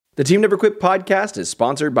The Team Never Quit podcast is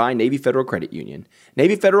sponsored by Navy Federal Credit Union.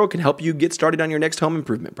 Navy Federal can help you get started on your next home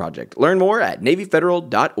improvement project. Learn more at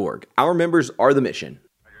NavyFederal.org. Our members are the mission.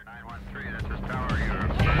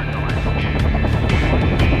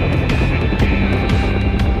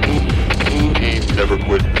 Team Never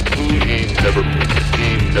Quit. Team Never Quit.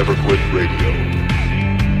 Team Never Quit Radio.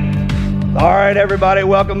 All right, everybody,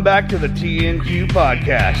 welcome back to the TNQ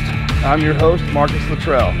podcast. I'm your host, Marcus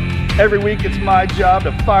Luttrell. Every week, it's my job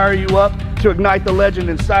to fire you up, to ignite the legend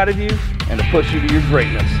inside of you, and to push you to your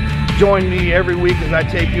greatness. Join me every week as I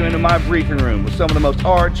take you into my briefing room with some of the most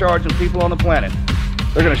hard-charging people on the planet.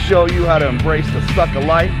 They're going to show you how to embrace the suck of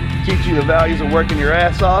life, teach you the values of working your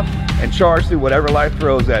ass off, and charge through whatever life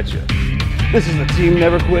throws at you. This is the Team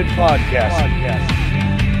Never Quit podcast.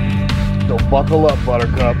 So buckle up,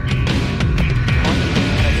 Buttercup.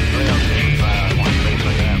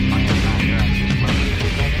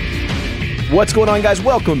 What's going on, guys?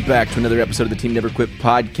 Welcome back to another episode of the Team Never Quit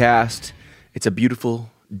podcast. It's a beautiful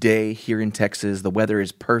day here in Texas. The weather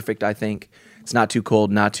is perfect, I think. It's not too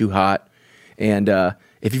cold, not too hot. And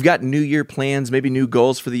if you've got New Year plans, maybe new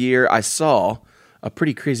goals for the year, I saw a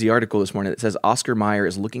pretty crazy article this morning that says Oscar Mayer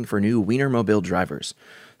is looking for new Wienermobile drivers.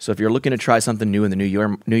 So if you're looking to try something new in the New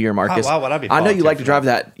Year, Marcus, why would I be I know you like to for drive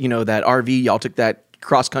that RV. Y'all took that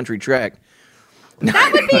cross-country trek.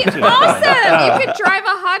 That would be awesome. You could drive a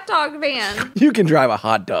hot dog van. You can drive a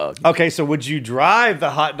hot dog. Okay, so would you drive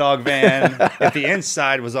the hot dog van if the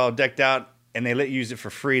inside was all decked out and they let you use it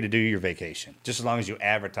for free to do your vacation, just as long as you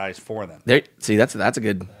advertise for them? See, that's a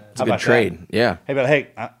good about trade. that? Yeah. Hey,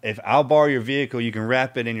 if I'll borrow your vehicle, you can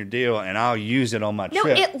wrap it in your deal, and I'll use it on my No,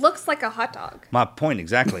 trip. it looks like a hot dog. My point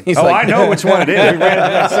exactly. He's I like- know which one it is. We ran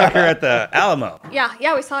into that sucker at the Alamo.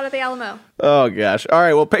 Yeah, we saw it at the Alamo. Oh, gosh. All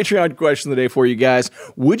right, well, Patreon question of the day for you guys.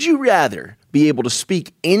 Would you rather be able to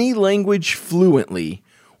speak any language fluently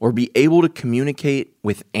or be able to communicate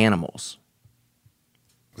with animals?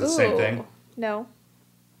 It's the same Ooh, thing. No.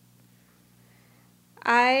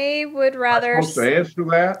 I would rather... I'm supposed to answer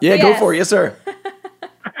that? Yeah, go Yes. for it. Yes, sir.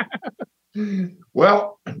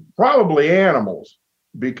 Well, probably animals,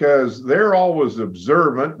 because they're always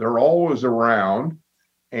observant, they're always around,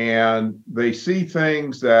 and they see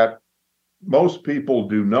things that most people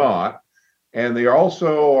do not. And they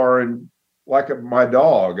also are like my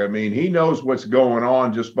dog. I mean, he knows what's going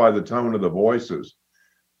on just by the tone of the voices.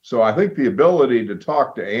 So I think the ability to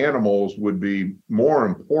talk to animals would be more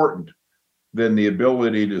important than the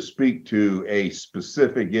ability to speak to a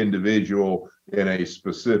specific individual in a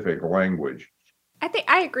specific language. I think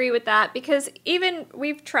I agree with that because even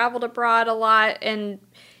we've traveled abroad a lot and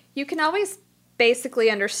you can always basically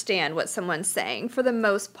understand what someone's saying for the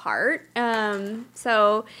most part.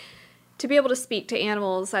 So to be able to speak to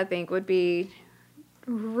animals, I think would be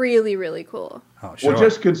really, really cool. Oh, sure. Well,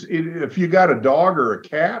 if you got a dog or a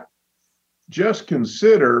cat, just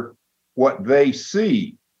consider what they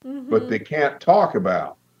see, but they can't talk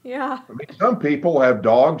about. Yeah. I mean, some people have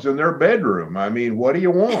dogs in their bedroom. I mean, what do you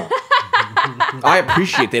want? I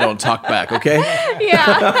appreciate they don't talk back, okay?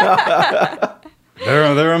 Yeah.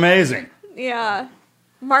 They're amazing. Yeah.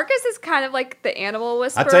 Marcus is kind of like the animal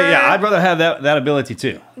whisperer. I tell you, yeah, I'd rather have that ability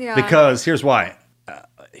too. Yeah. Because here's why.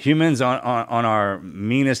 Humans on our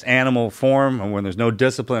meanest animal form, and when there's no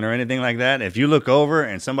discipline or anything like that, if you look over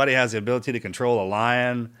and somebody has the ability to control a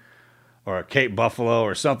lion or a Cape buffalo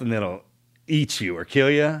or something that'll eat you or kill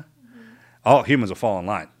you, all humans will fall in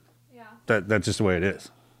line. Yeah. That's just the way it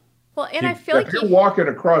is. Well, and I feel like If you're walking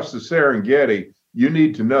across the Serengeti, you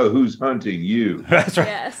need to know who's hunting you. That's right.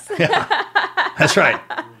 Yes. That's right.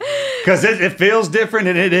 Because it feels different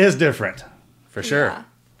and it is different. For sure. Yeah,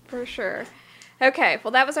 for sure. Okay,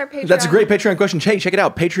 well, that was our Patreon. That's a great Patreon question. Hey, check it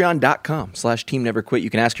out, patreon.com/Team Never Quit. You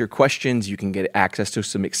can ask your questions. You can get access to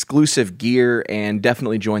some exclusive gear and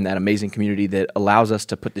definitely join that amazing community that allows us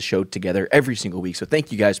to put the show together every single week. So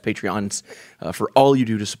thank you guys, Patreons, for all you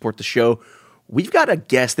do to support the show. We've got a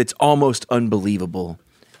guest that's almost unbelievable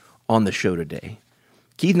on the show today.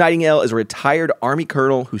 Keith Nightingale is a retired Army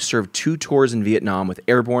colonel who served 2 tours in Vietnam with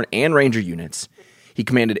airborne and Ranger units. He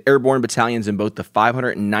commanded airborne battalions in both the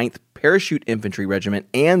 509th Parachute Infantry Regiment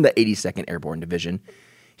and the 82nd Airborne Division.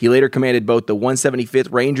 He later commanded both the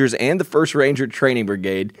 175th Rangers and the 1st Ranger Training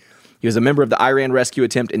Brigade. He was a member of the Iran rescue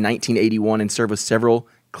attempt in 1981 and served with several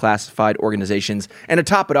classified organizations. And to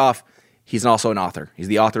top it off, he's also an author. He's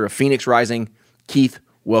the author of Phoenix Rising. Keith,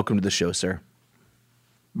 welcome to the show, sir.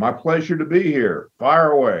 My pleasure to be here.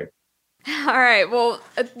 Fire away. All right, well,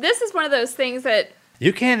 this is one of those things that...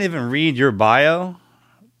 You can't even read your bio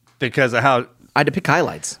because of how I had to pick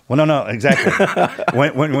highlights. Well, no, exactly.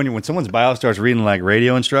 when someone's bio starts reading like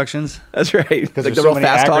radio instructions, That's right. because Like there's the so real many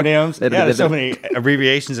fast talk. acronyms. There's so many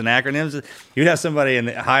abbreviations and acronyms. You'd have somebody in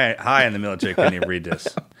the high in the military couldn't even read this.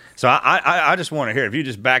 So I just want to hear if you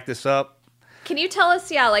just back this up. Can you tell us,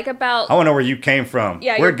 like about? I want to know where you came from.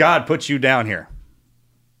 Yeah, where God put you down here.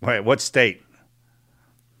 Wait, what state?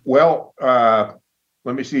 Well,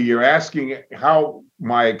 let me see. You're asking how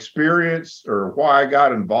my experience or why I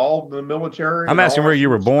got involved in the military? I'm asking where you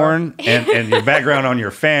were born and your background on your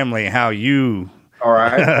family, how you. All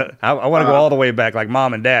right. I want to go all the way back, like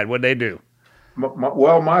mom and dad. What'd they do?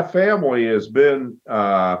 Well, my family has been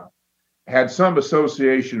had some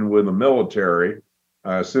association with the military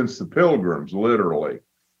since the Pilgrims, literally,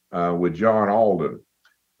 with John Alden.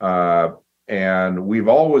 And we've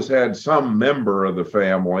always had some member of the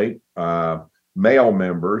family, male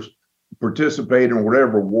members, participate in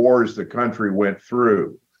whatever wars the country went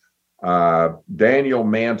through. Daniel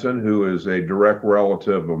Manton, who is a direct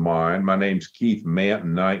relative of mine. My name's Keith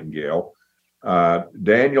Manton Nightingale.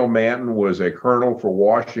 Daniel Manton was a colonel for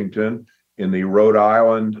Washington in the Rhode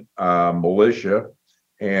Island militia,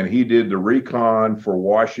 and he did the recon for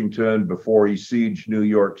Washington before he sieged New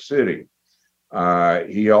York City.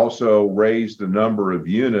 He also raised a number of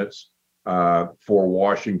units for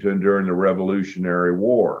Washington during the Revolutionary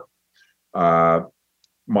War.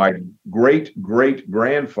 My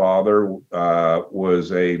great-great-grandfather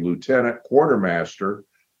was a lieutenant quartermaster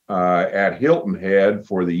at Hilton Head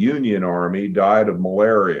for the Union Army, died of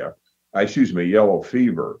yellow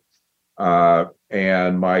fever.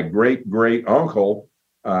 And my great-great-uncle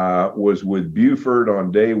was with Buford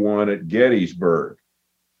on day one at Gettysburg.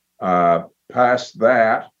 Past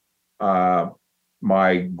that,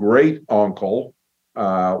 my great-uncle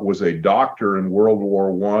was a doctor in World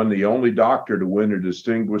War I, the only doctor to win a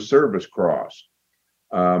Distinguished Service Cross.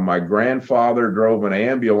 My grandfather drove an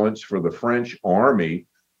ambulance for the French Army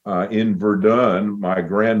in Verdun. My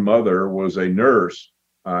grandmother was a nurse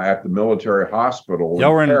at the military hospital.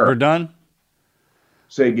 Y'all were in Verdun?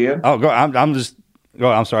 Say again? Oh, go. I'm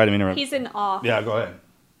sorry, I didn't mean to interrupt. He's in awe. Yeah, go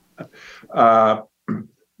ahead.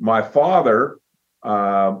 My father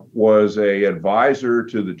was a advisor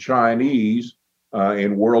to the Chinese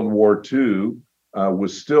in World War II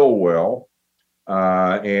with Stilwell,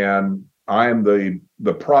 and I'm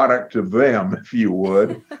the product of them, if you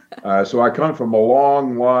would. So I come from a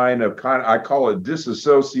long line of I call it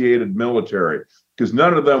disassociated military, because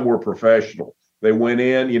none of them were professional. They went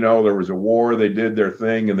in, there was a war, they did their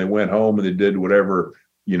thing, and they went home and they did whatever,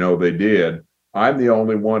 they did. I'm the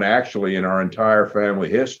only one actually in our entire family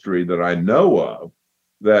history that I know of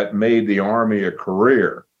that made the Army a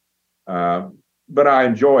career. But I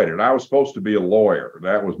enjoyed it. I was supposed to be a lawyer.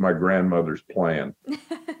 That was my grandmother's plan.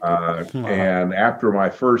 And after my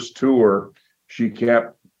first tour, she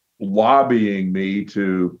kept lobbying me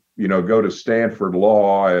to, go to Stanford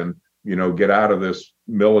Law and, get out of this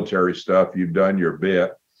military stuff. You've done your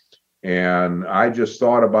bit. And I just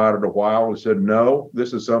thought about it a while and said, no,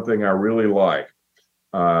 this is something I really like.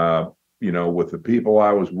 With the people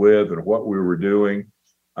I was with and what we were doing,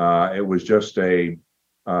 it was just a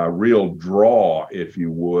real draw, if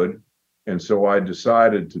you would. And so I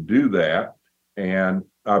decided to do that, and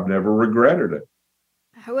I've never regretted it.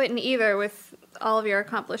 I wouldn't either with all of your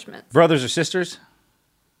accomplishments. Brothers or sisters?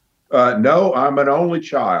 No, I'm an only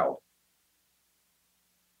child.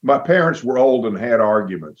 My parents were old and had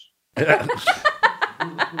arguments. Well,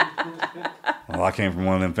 I came from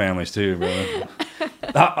one of them families too, brother.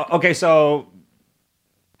 Okay, so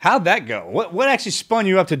how'd that go? What actually spun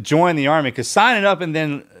you up to join the Army? Because signing up and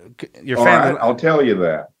then your family. All right, I'll tell you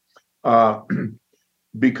that.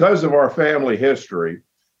 Because of our family history,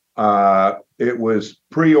 it was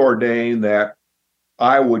preordained that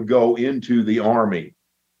I would go into the Army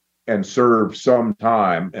and serve some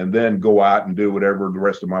time and then go out and do whatever the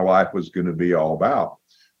rest of my life was going to be all about.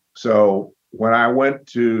 So when I went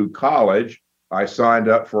to college, I signed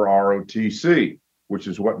up for ROTC, which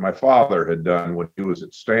is what my father had done when he was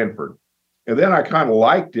at Stanford. And then I kind of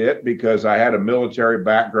liked it because I had a military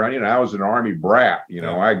background. I was an Army brat.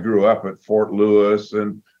 I grew up at Fort Lewis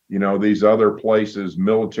and, these other places,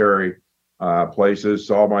 military places,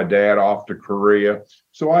 saw my dad off to Korea.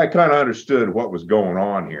 So I kind of understood what was going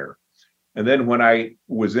on here. And then when I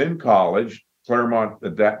was in college, Claremont,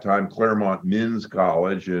 at that time, Claremont Men's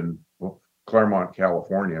College in Claremont,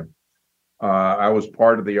 California, I was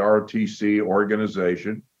part of the ROTC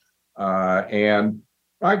organization, and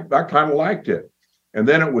I kind of liked it. And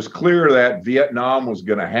then it was clear that Vietnam was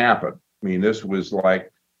going to happen. I mean, this was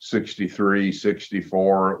like 63,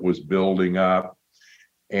 64, it was building up.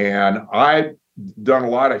 And I done a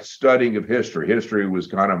lot of studying of history. History was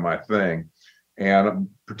kind of my thing, and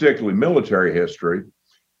particularly military history.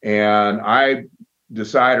 And I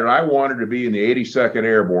decided I wanted to be in the 82nd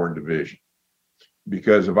Airborne Division,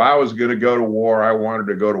 because if I was going to go to war, I wanted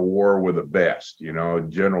to go to war with the best,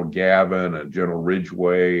 General Gavin and General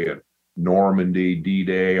Ridgway and Normandy,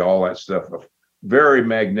 D-Day, all that stuff. A very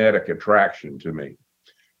magnetic attraction to me.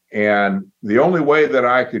 And the only way that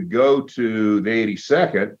I could go to the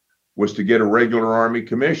 82nd was to get a regular Army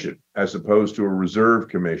commission as opposed to a reserve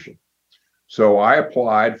commission. So I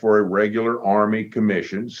applied for a regular Army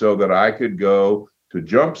commission so that I could go to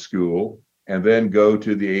jump school and then go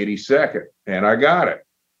to the 82nd. And I got it.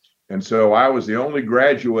 And so I was the only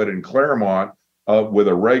graduate in Claremont with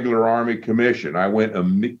a regular Army commission. I went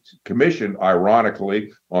commissioned,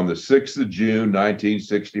 ironically, on the 6th of June,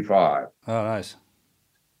 1965. Oh, nice.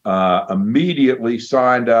 Immediately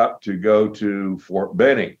signed up to go to Fort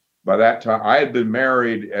Benning. By that time, I had been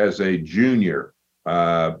married as a junior.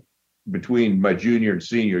 Between my junior and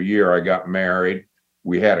senior year, I got married.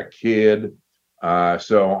 We had a kid.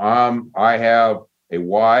 So I have a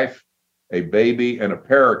wife, a baby, and a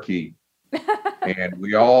parakeet. And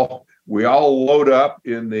we all load up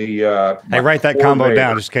in the. Hey, write that combo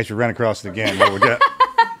down just in case we run across it again.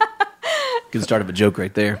 Good start of a joke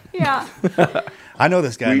right there. Yeah. I know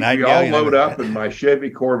this guy. We all load up in my Chevy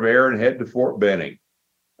Corvair and head to Fort Benning,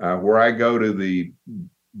 where I go to the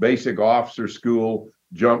basic officer school,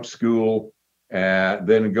 jump school, and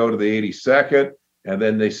then go to the 82nd. And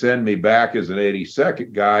then they send me back as an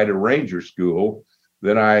 82nd guy to Ranger School.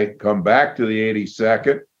 Then I come back to the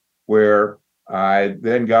 82nd, where I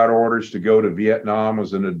then got orders to go to Vietnam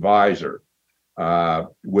as an advisor.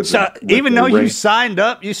 Even though you signed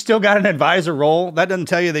up, you still got an advisor role? That doesn't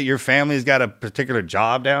tell you that your family's got a particular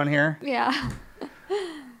job down here? Yeah.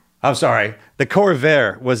 I'm sorry. The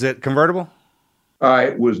Corvair, was it convertible?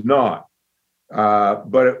 It was not.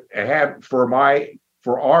 But it had,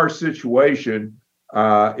 for our situation,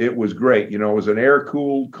 it was great. It was an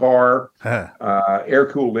air-cooled car,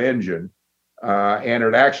 air-cooled engine, and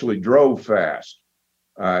it actually drove fast.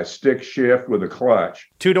 Stick shift with a clutch.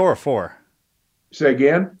 2-door or 4? Say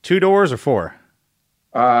again? 2 doors or 4?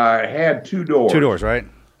 It had 2 doors. 2 doors, right?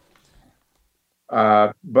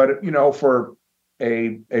 But for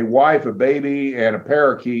a wife, a baby, and a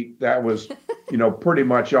parakeet, that was, pretty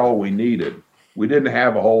much all we needed. We didn't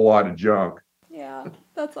have a whole lot of junk. Yeah,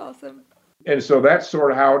 that's awesome. And so that's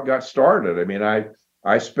sort of how it got started. I mean,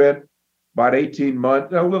 I spent about 18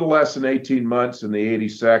 months, a little less than 18 months in the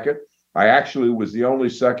 82nd. I actually was the only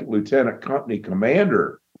second lieutenant company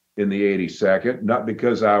commander in the 82nd, not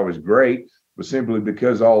because I was great, but simply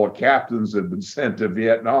because all the captains had been sent to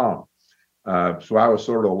Vietnam. So I was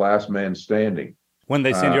sort of the last man standing. When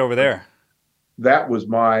did they send you over there? That was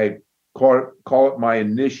my, call it my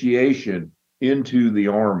initiation into the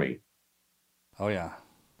Army. Oh, yeah.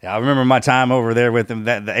 Yeah, I remember my time over there with them.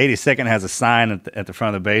 The 82nd has a sign at the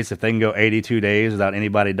front of the base. If they can go 82 days without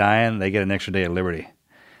anybody dying, they get an extra day of liberty.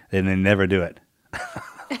 And they never do it.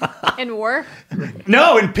 In war?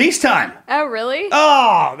 No, in peacetime. Oh, really?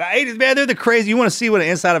 Oh, the 80s, man, they're the crazy. You want to see what the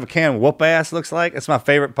inside of a can of whoop ass looks like? It's my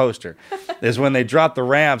favorite poster. Is when they drop the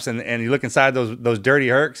ramps and you look inside those dirty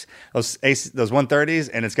Hercs, those 130s,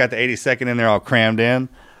 and it's got the 82nd in there all crammed in, a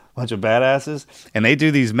bunch of badasses, and they do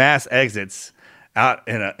these mass exits out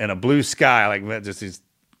in a blue sky, like just these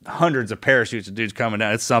hundreds of parachutes of dudes coming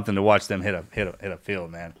down. It's something to watch them hit a field,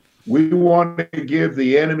 man. We want to give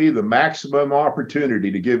the enemy the maximum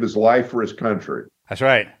opportunity to give his life for his country. That's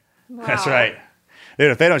right. Wow. That's right.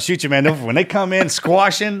 Dude, if they don't shoot you, man, when they come in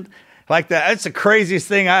squashing like that, that's the craziest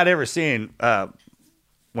thing I'd ever seen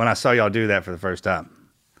when I saw y'all do that for the first time.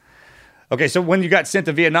 Okay, so when you got sent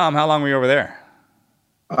to Vietnam, how long were you over there?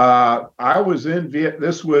 I was in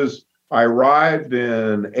Vietnam. I arrived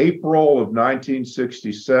in April of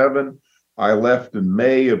 1967. I left in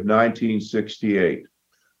May of 1968.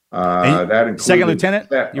 That included second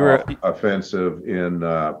lieutenant. You were offensive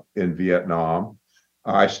in Vietnam.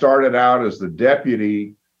 I started out as the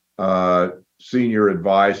deputy senior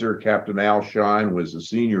advisor. Captain Al Shine was the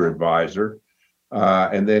senior advisor,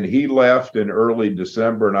 and then he left in early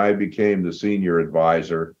December, and I became the senior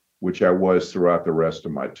advisor, which I was throughout the rest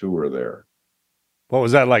of my tour there. What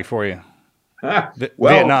was that like for you? Well,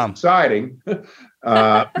 Vietnam. Exciting.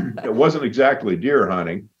 It wasn't exactly deer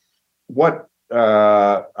hunting.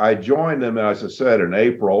 I joined them, as I said, in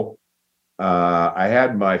April. I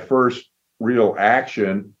had my first real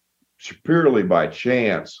action purely by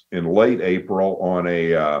chance in late April on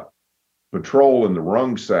a patrol in the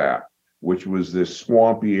Rung Sap, which was this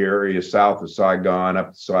swampy area south of Saigon,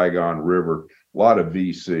 up the Saigon River, a lot of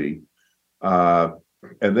VC. And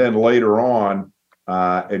then later on,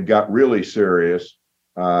 it got really serious.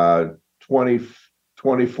 24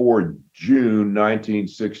 June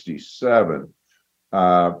 1967.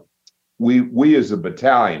 We as a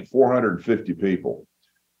battalion, 450 people,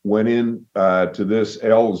 went in to this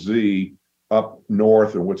LZ up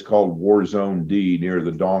north in what's called War Zone D near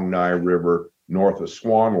the Dong Nai River, north of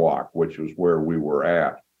Swan Lock, which was where we were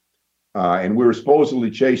at. And we were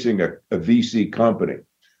supposedly chasing a VC company.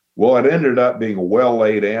 Well, it ended up being a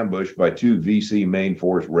well-laid ambush by 2 VC main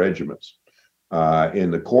force regiments.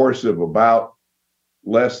 In the course of about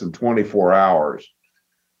less than 24 hours,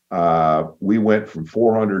 we went from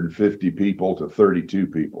 450 people to 32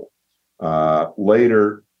 people.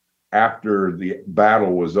 Later, after the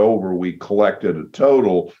battle was over, we collected a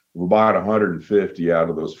total of about 150 out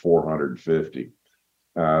of those 450.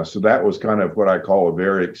 So that was kind of what I call a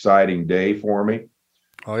very exciting day for me.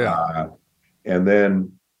 Oh, yeah. And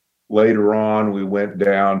then later on, we went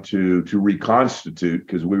down to reconstitute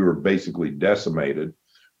because we were basically decimated,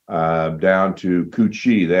 down to Cu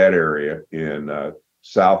Chi, that area in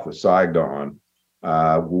south of Saigon,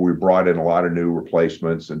 where we brought in a lot of new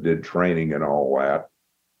replacements and did training and all that.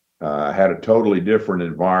 Had a totally different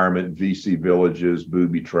environment, VC villages,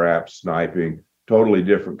 booby traps, sniping, totally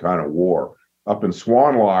different kind of war. Up in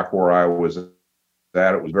Swan Lock, where I was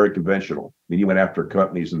at, it was very conventional. I mean, you went after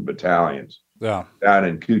companies and battalions. Yeah. Down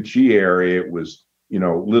in Cu Chi area, it was,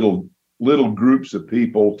 little groups of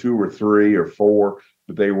people, 2 or 3 or 4,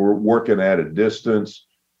 but they were working at a distance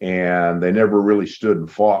and they never really stood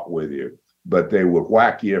and fought with you, but they would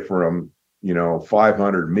whack you from,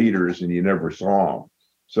 500 meters and you never saw them.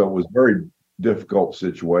 So it was a very difficult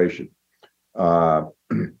situation.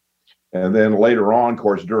 And then later on, of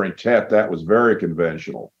course, during Tet, that was very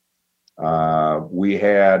conventional. We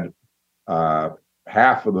had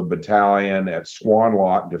half of the battalion at Swan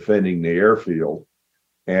Lock defending the airfield,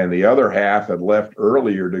 and the other half had left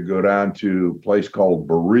earlier to go down to a place called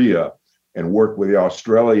Berea and work with the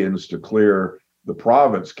Australians to clear the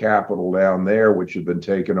province capital down there, which had been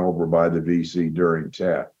taken over by the VC during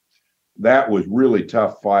Tet. That was really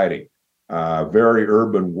tough fighting, very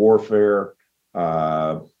urban warfare,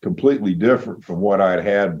 completely different from what I'd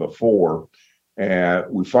had before. And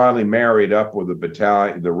we finally married up with the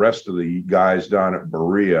battalion, the rest of the guys down at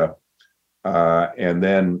Berea, and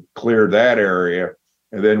then cleared that area,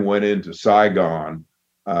 and then went into Saigon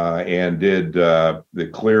and did the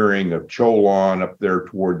clearing of Cholon up there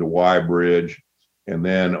toward the Y Bridge, and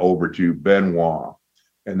then over to Ben Hoa.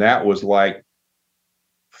 And that was like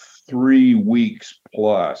 3 weeks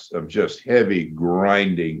plus of just heavy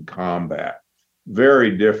grinding combat.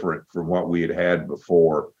 Very different from what we had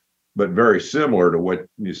before, but very similar to what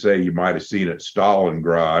you say you might have seen at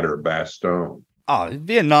Stalingrad or Bastogne. Oh,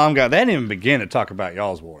 Vietnam guy, they didn't even begin to talk about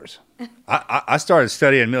y'all's wars. I started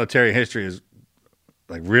studying military history, as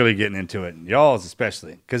like really getting into it, and y'all's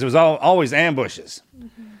especially, because it was always ambushes.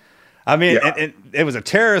 Mm-hmm. I mean, it was a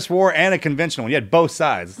terrorist war and a conventional one. You had both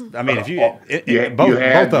sides. I mean, both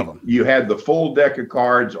of them. You had the full deck of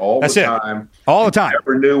cards all the time. All the time. You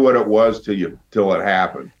never knew what it was till it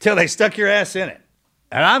happened. Till they stuck your ass in it.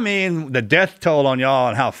 And I mean, the death toll on y'all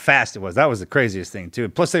and how fast it was. That was the craziest thing, too.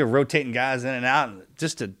 Plus, they were rotating guys in and out. And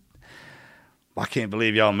I can't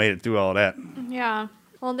believe y'all made it through all that. Yeah.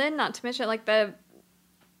 Well, then, not to mention, like,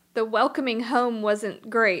 the welcoming home wasn't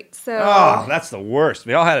great. So that's the worst.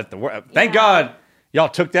 We all had it the worst. Thank God y'all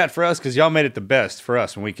took that for us, because y'all made it the best for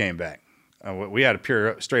us when we came back. We had a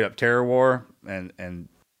pure, straight up terror war, and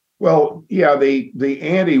well, yeah, the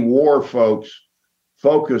anti-war folks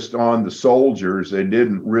focused on the soldiers. They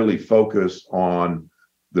didn't really focus on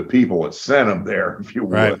the people that sent them there, if you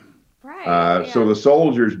would. Right. So the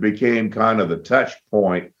soldiers became kind of the touch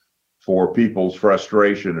point for people's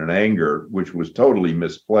frustration and anger, which was totally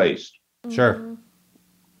misplaced. Sure.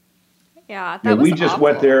 Yeah, we just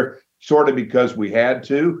went there sort of because we had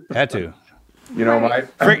to. Had to.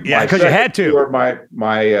 Because you had to. Tour,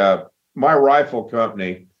 my rifle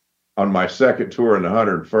company on my second tour in the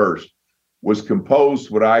 101st was composed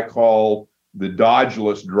what I call the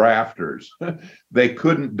dodgeless drafters. They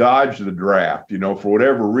couldn't dodge the draft, for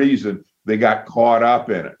whatever reason. They got caught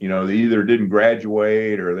up in it. They either didn't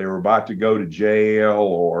graduate, or they were about to go to jail,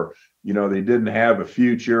 or, they didn't have a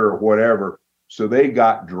future or whatever. So they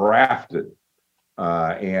got drafted.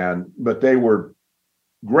 But they were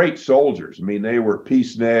great soldiers. I mean, they were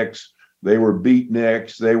peaceniks, they were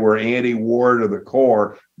beatniks, they were anti-war to the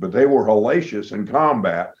core, but they were hellacious in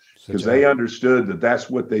combat because they understood that that's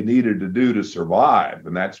what they needed to do to survive.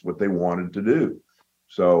 And that's what they wanted to do.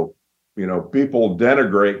 So, people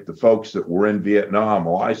denigrate the folks that were in Vietnam.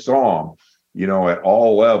 Well, I saw them. at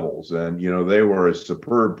all levels. And, they were a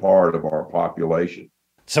superb part of our population.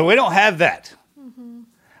 So we don't have that.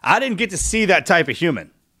 I didn't get to see that type of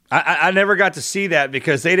human. I never got to see that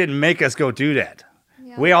because they didn't make us go do that.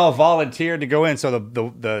 Yeah. We all volunteered to go in. So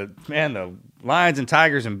the lions and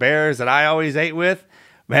tigers and bears that I always ate with,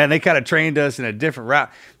 man, they kind of trained us in a different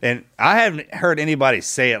route. And I haven't heard anybody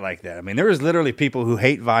say it like that. I mean, there is literally people who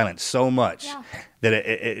hate violence so much that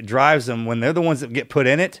it drives them. When they're the ones that get put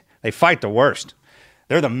in it, they fight the worst.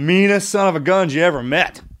 They're the meanest son of a guns you ever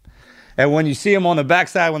met. And when you see them on the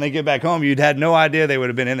backside when they get back home, you'd had no idea they would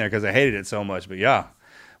have been in there because they hated it so much. But yeah,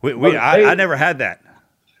 I never had that.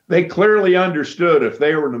 They clearly understood if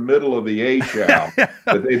they were in the middle of the A-Chow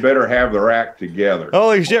that they better have their act together.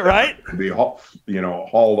 Holy shit, right? To be,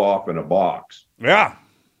 hauled off in a box. Yeah.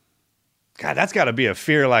 God, that's got to be a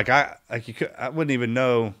fear. I wouldn't even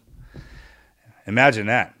know. Imagine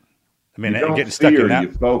that. I mean, you don't getting stuck in that.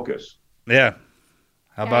 You focus. Yeah.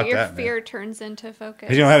 How about your that? fear turns into focus.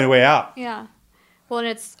 'Cause you don't have any way out. Yeah. Well, and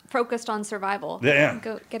it's focused on survival. Yeah.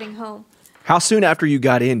 Getting home. How soon after you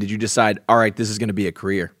got in did you decide, all right, this is going to be a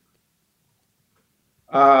career?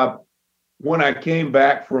 When I came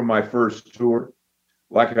back from my first tour,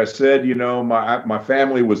 like I said, my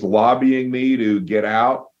family was lobbying me to get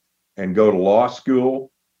out and go to law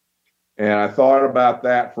school. And I thought about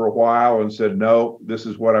that for a while and said, no, this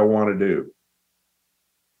is what I want to do.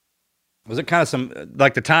 Was it kind of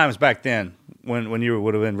like the times back then when you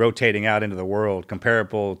would have been rotating out into the world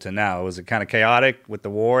comparable to now? Was it kind of chaotic with the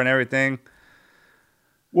war and everything?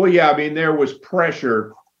 Well, yeah, I mean, there was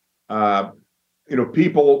pressure.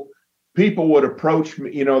 People would approach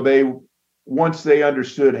me, once they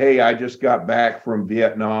understood, hey, I just got back from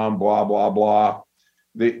Vietnam, blah, blah, blah.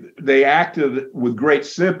 They acted with great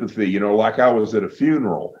sympathy, like I was at a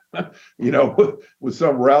funeral, with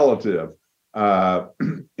some relative.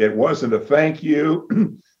 It wasn't a thank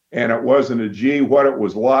you, and it wasn't a gee, what it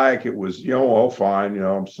was like. It was, oh, fine,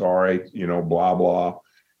 I'm sorry, blah, blah.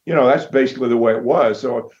 That's basically the way it was.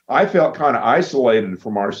 So I felt kind of isolated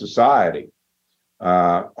from our society.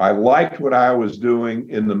 I liked what I was doing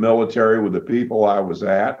in the military with the people I was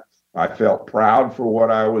at. I felt proud for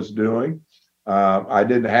what I was doing. I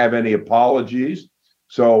didn't have any apologies.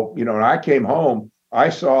 So, when I came home, I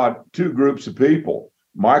saw two groups of people,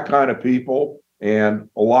 my kind of people and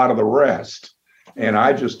a lot of the rest. And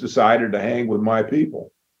I just decided to hang with my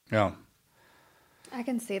people. Yeah. I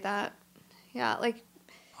can see that. Yeah.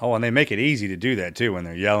 Oh, and they make it easy to do that too when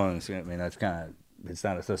they're yelling. I mean, that's it's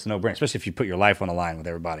a no-brainer, especially if you put your life on the line with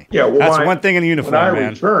everybody. Yeah, well, that's one thing in the uniform, man. When I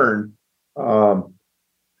returned,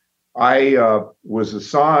 I was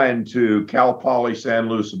assigned to Cal Poly San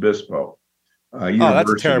Luis Obispo, university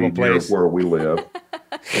that's a terrible place where we live,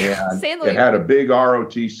 and it had a big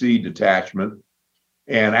ROTC detachment.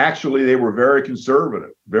 And actually, they were very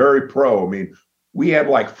conservative, very pro. I mean, we had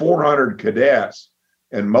like 400 cadets,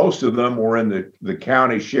 and most of them were in the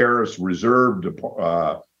county sheriff's reserve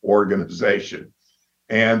organization.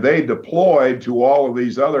 And they deployed to all of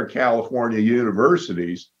these other California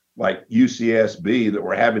universities, like UCSB, that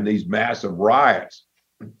were having these massive riots.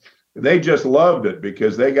 They just loved it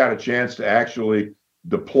because they got a chance to actually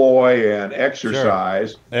deploy and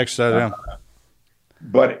exercise. Sure. Exercise, yeah.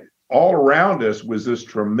 But all around us was this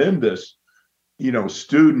tremendous,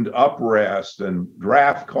 student uprest and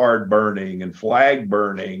draft card burning and flag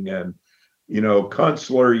burning and,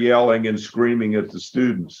 consular yelling and screaming at the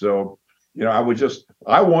students. So, I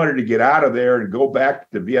wanted to get out of there and go back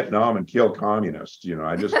to Vietnam and kill communists.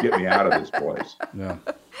 Just get me out of this place. Yeah.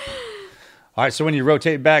 All right. So when you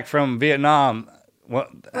rotate back from Vietnam, when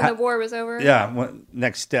the war was over? Yeah.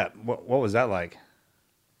 Next step. What was that like?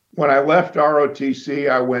 When I left ROTC,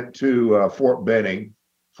 I went to Fort Benning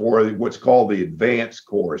for what's called the advanced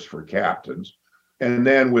course for captains, and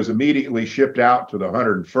then was immediately shipped out to the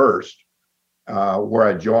 101st, where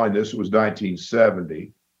I joined. This was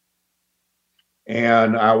 1970.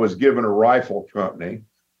 And I was given a rifle company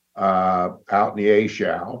out in the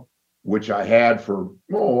A-Chow, which I had for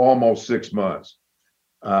almost 6 months,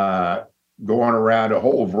 going around a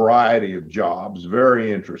whole variety of jobs,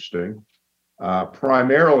 very interesting.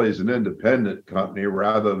 Primarily as an independent company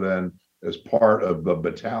rather than as part of the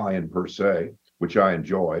battalion per se, which I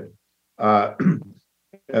enjoyed.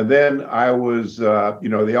 And then I was,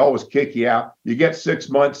 they always kick you out. You get 6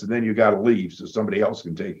 months and then you got to leave so somebody else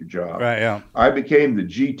can take your job. Right, yeah. I became the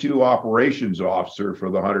G2 operations officer for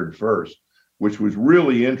the 101st, which was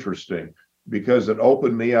really interesting because it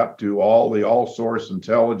opened me up to all source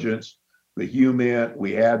intelligence, the HUMINT.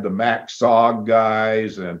 We had the MAC-SOG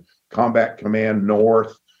guys and Combat Command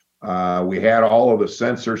North. We had all of the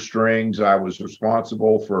sensor strings. I was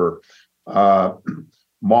responsible for uh,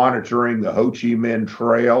 monitoring the Ho Chi Minh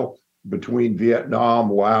Trail between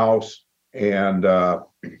Vietnam, Laos, and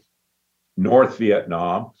North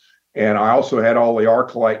Vietnam. And I also had all the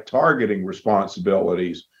Arclight targeting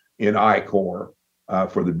responsibilities in I Corps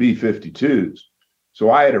for the B-52s. So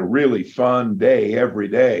I had a really fun day every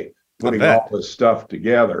day putting all this stuff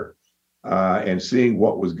together and seeing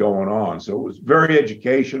what was going on. So it was very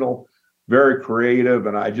educational, very creative,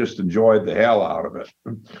 and I just enjoyed the hell out of it.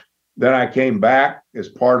 Then I came back as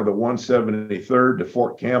part of the 173rd to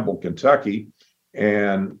Fort Campbell, Kentucky,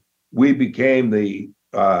 and we became the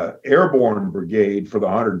Airborne Brigade for the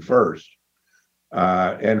 101st.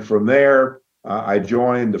 And from there, I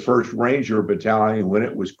joined the 1st Ranger Battalion when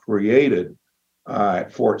it was created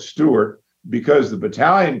at Fort Stewart, because the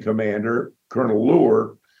battalion commander, Colonel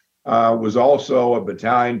Lure, was also a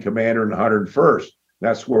battalion commander in the 101st.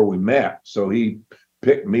 That's where we met. So he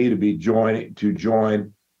picked me to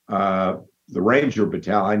join the Ranger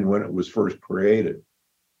Battalion when it was first created.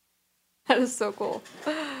 That is so cool.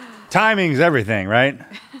 Timing's everything, right?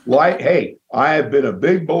 Hey, I have been a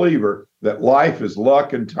big believer that life is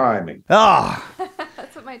luck and timing. Oh,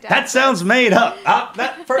 That's what my dad that sounds made up.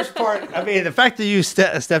 That first part, I mean, the fact that you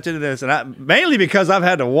stepped into this, and mainly because I've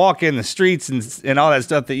had to walk in the streets and all that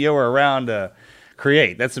stuff that you were around to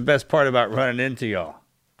create. That's the best part about running into y'all.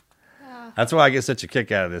 Yeah. That's why I get such a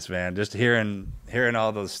kick out of this, man. Just hearing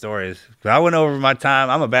all those stories. I went over my time.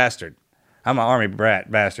 I'm a bastard. I'm an Army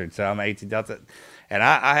bastard, so I'm an 18 Delta. And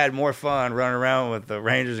I had more fun running around with the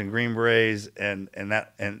Rangers and Green Berets and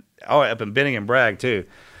up in Benning and Bragg too.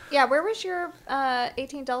 Yeah, where was your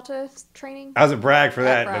 18 Delta training? I was at Bragg for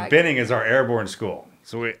that, Bragg. but Benning is our airborne school.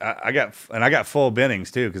 So I got full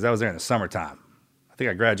Bennings too, because I was there in the summertime. I think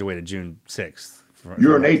I graduated June 6th.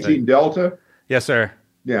 You're an 18 Delta? Yes, sir.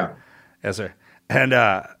 Yeah. Yes, sir. And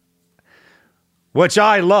which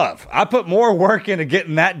I love. I put more work into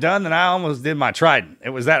getting that done than I almost did my Trident. It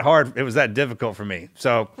was that hard. It was that difficult for me.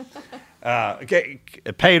 So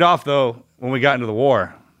it paid off, though, when we got into the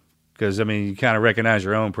war. Because, I mean, you kind of recognize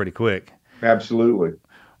your own pretty quick. Absolutely.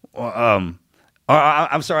 I'm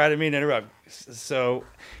sorry, I didn't mean to interrupt. So,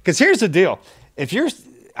 because here's the deal.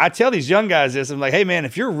 I tell these young guys this, I'm like, hey, man,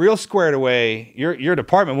 if you're real squared away, your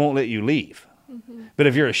department won't let you leave. Mm-hmm. But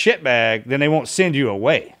if you're a shitbag, then they won't send you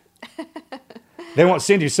away. They won't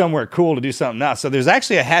send you somewhere cool to do something else. So there's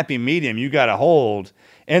actually a happy medium you got to hold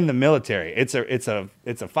in the military. It's a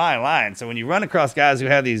fine line. So when you run across guys who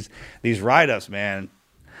have these write-ups, man,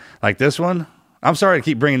 like this one, I'm sorry to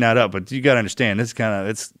keep bringing that up, but you got to understand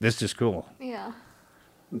it's just cool. Yeah.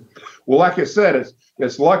 Well, like I said,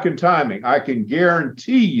 it's luck and timing. I can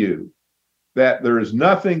guarantee you that there is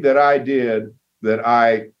nothing that I did that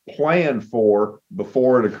I planned for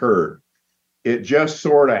before it occurred. It just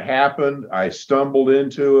sort of happened. I stumbled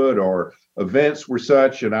into it, or events were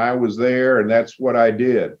such, and I was there, and that's what I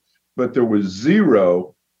did. But there was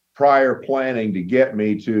zero prior planning to get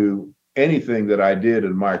me to anything that I did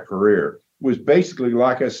in my career. It was basically,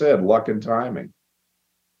 like I said, luck and timing.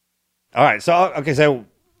 All right. So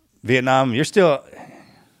Vietnam, you're still,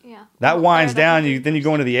 Yeah. that winds down. Then you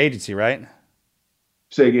go into the agency, right?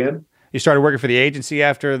 Say again? You started working for the agency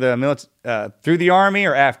after the through the Army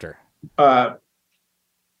or after?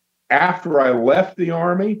 After I left the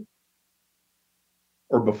Army,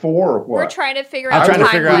 or before, or what? We're trying to figure out. I'm trying to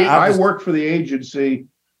figure out. I worked for the agency.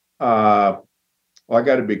 Well, I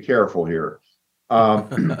got to be careful here.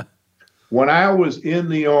 When I was in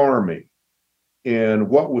the Army, in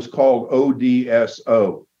what was called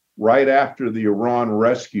ODSO, right after the Iran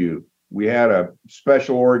rescue, we had a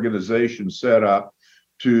special organization set up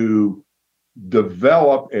to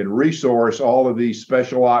develop and resource all of these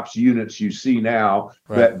special ops units you see now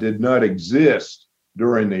that did not exist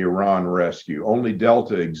during the Iran rescue. Only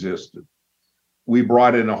Delta existed. We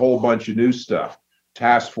brought in a whole bunch of new stuff.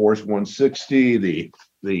 Task Force 160, the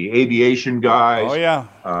aviation guys. Oh,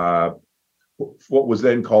 yeah. What was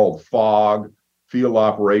then called FOG, Field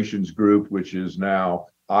Operations Group, which is now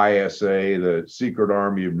ISA, the Secret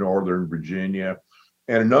Army of Northern Virginia,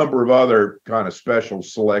 and a number of other kind of special,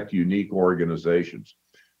 select, unique organizations.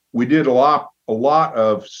 We did a lot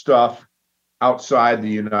of stuff outside the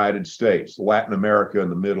United States, Latin America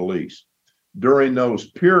and the Middle East. During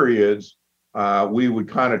those periods, we would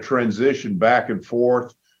kind of transition back and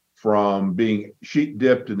forth from being sheet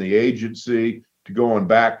dipped in the agency to going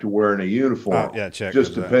back to wearing a uniform.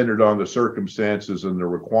 Just depended on the circumstances and the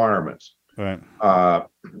requirements. Right.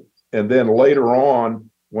 And then later on,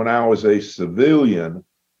 when I was a civilian,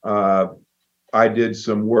 I did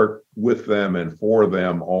some work with them and for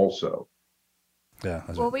them also. Yeah.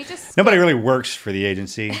 Well, we just Nobody really works for the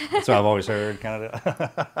agency. That's what I've always heard. Kind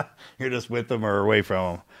of, you're just with them or away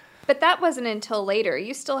from them. But that wasn't until later.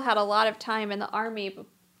 You still had a lot of time in the Army.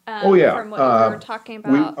 Oh, yeah. From what we were talking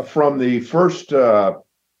about. From the first,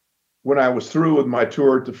 when I was through with my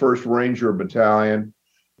tour at the 1st Ranger Battalion,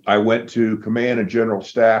 I went to Command and General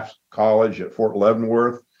Staff College at Fort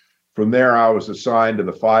Leavenworth. From there, I was assigned to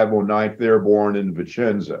the 509th Airborne in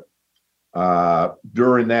Vicenza.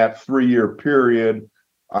 During that 3-year period,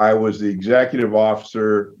 I was the executive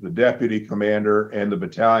officer, the deputy commander, and the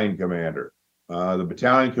battalion commander. The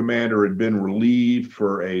battalion commander had been relieved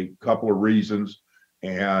for a couple of reasons,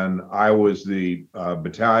 and I was the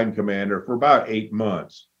battalion commander for about 8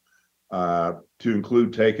 months, to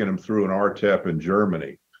include taking him through an RTEP in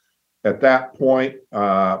Germany. At that point,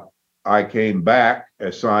 I came back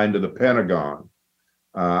assigned to the Pentagon.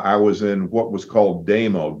 I was in what was called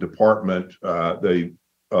DAMO, Department of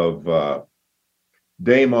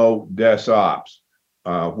DAMO Des Ops,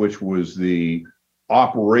 which was the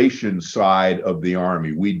operations side of the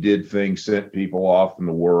Army. We did things, sent people off in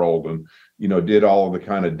the world, and did all of the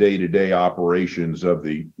kind of day-to-day operations of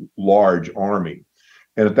the large Army.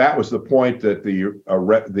 And that was the point that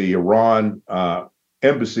the Iran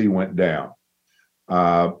embassy went down.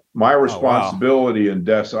 My responsibility in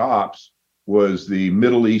Des Ops was the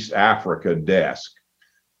Middle East Africa desk,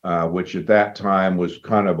 which at that time was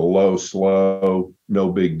kind of a low, slow,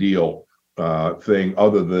 no big deal thing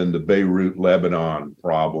other than the Beirut, Lebanon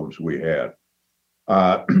problems we had.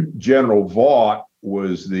 General Vaught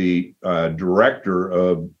was the director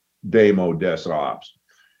of DAMO Des Ops,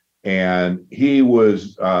 and he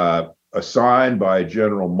was assigned by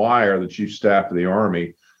General Meyer, the Chief Staff of the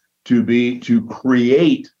Army, to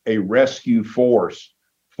create a rescue force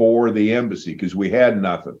for the embassy, because we had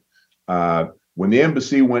nothing. When the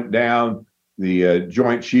embassy went down, the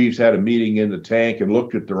Joint Chiefs had a meeting in the tank and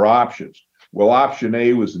looked at their options. Well, option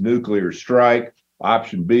A was the nuclear strike.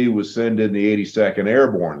 Option B was send in the 82nd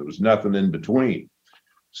Airborne. There was nothing in between.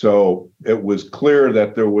 So it was clear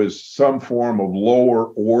that there was some form of lower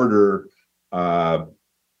order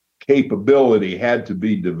capability had to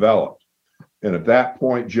be developed. And at that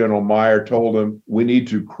point, General Meyer told him, we need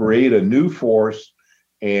to create a new force,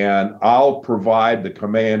 and I'll provide the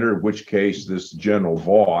commander, in which case this General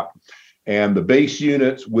Vaught, and the base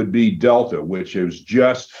units would be Delta, which has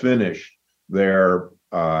just finished their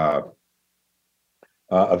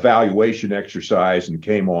evaluation exercise and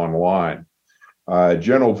came online.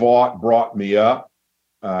 General Vaught brought me up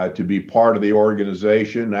to be part of the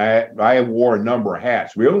organization. I wore a number of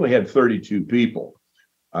hats. We only had 32 people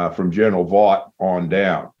from General Vaught on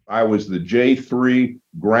down. I was the J3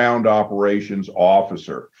 Ground Operations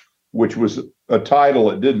Officer, which was a title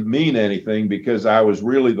that didn't mean anything because I was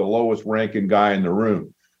really the lowest ranking guy in the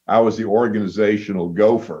room. I was the organizational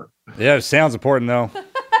gopher. Yeah, it sounds important, though.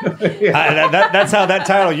 That's how that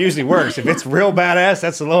title usually works. If it's real badass,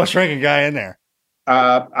 that's the lowest ranking guy in there.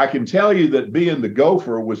 I can tell you that being the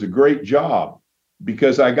gopher was a great job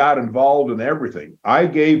because I got involved in everything. I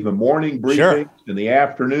gave the morning briefings and the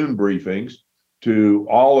afternoon briefings to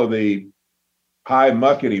all of the high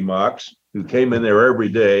muckety mucks who came in there every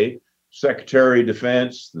day, Secretary of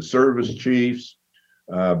Defense, the service chiefs,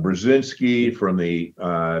 Brzezinski from the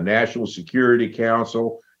National Security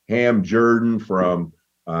Council, Ham Jordan from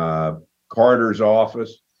Carter's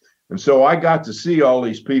office. And so I got to see all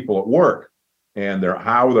these people at work and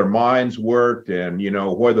how their minds worked and,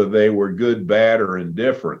 whether they were good, bad, or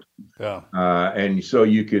indifferent. Yeah. And so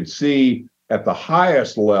you could see at the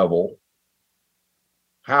highest level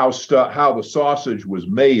how the sausage was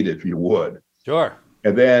made, if you would. Sure.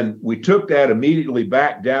 And then we took that immediately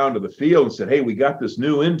back down to the field and said, hey, we got this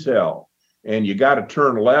new intel and you got to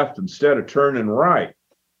turn left instead of turning right.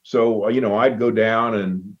 So, I'd go down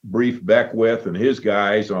and brief Beckwith and his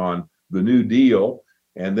guys on the New Deal.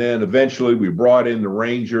 And then eventually we brought in the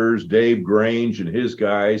Rangers, Dave Grange and his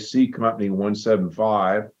guys, C Company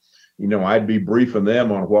 175. I'd be briefing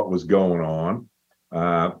them on what was going on.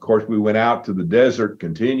 Of course, we went out to the desert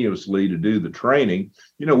continuously to do the training.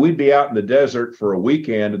 We'd be out in the desert for a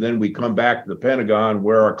weekend, and then we'd come back to the Pentagon,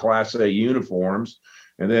 wear our Class A uniforms,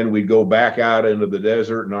 and then we'd go back out into the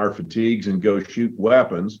desert in our fatigues and go shoot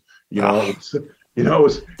weapons. You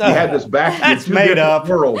had this back that's made up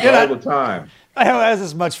worlds all the time. Hell, has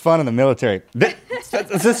as much fun in the military. This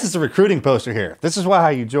is a recruiting poster here. This is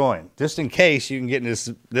why you join, just in case you can get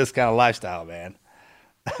into this kind of lifestyle, man.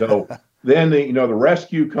 So then the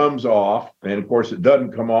rescue comes off, and of course it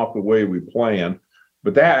doesn't come off the way we planned,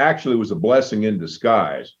 but that actually was a blessing in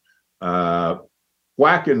disguise.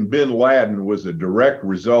 Whacking bin Laden was a direct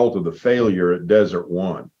result of the failure at Desert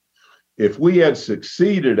One. if we had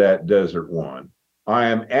succeeded at Desert One, I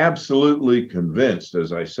am absolutely convinced,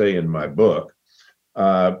 as I say in my book,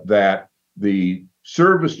 that the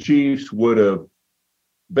service chiefs would have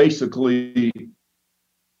basically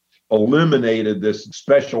eliminated this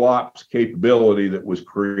special ops capability that was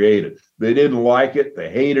created. They didn't like it. They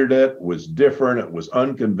hated it. It was different. It was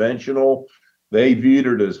unconventional. They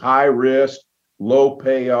viewed it as high risk, low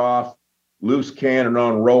payoff, loose cannon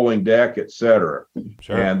on rolling deck, etc.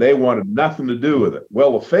 Sure. And they wanted nothing to do with it.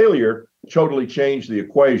 Well, the failure totally changed the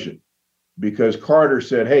equation because Carter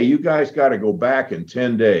said, hey, you guys got to go back in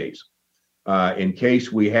 10 days in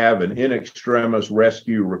case we have an in extremis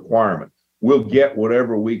rescue requirement. We'll get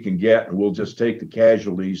whatever we can get, and we'll just take the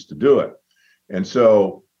casualties to do it. And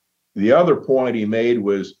so the other point he made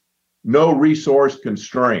was no resource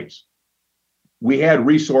constraints. We had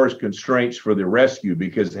resource constraints for the rescue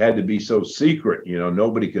because it had to be so secret,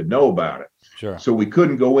 nobody could know about it. Sure. So we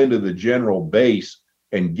couldn't go into the general base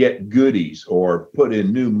and get goodies or put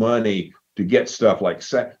in new money to get stuff like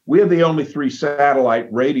we had the only 3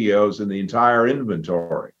 satellite radios in the entire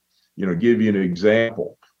inventory. Give you an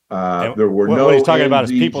example. There were what he's talking about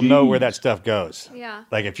is NVGs. people know where that stuff goes. Yeah.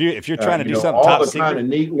 Like if you're trying to do something all top the secret, kind of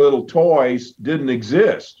neat little toys didn't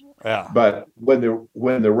exist. yeah. But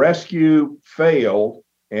when the rescue failed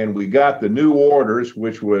and we got the new orders,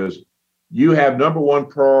 which was you have number one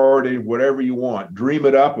priority, whatever you want, dream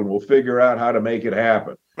it up and we'll figure out how to make it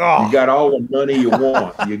happen. Oh. You got all the money you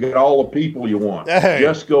want. You got all the people you want. Hey.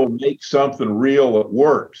 Just go make something real that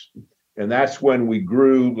works. And that's when we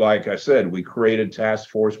grew. Like I said, we created Task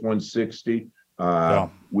Force 160.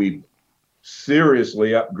 We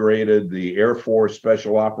seriously upgraded the Air Force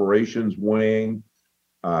Special Operations Wing,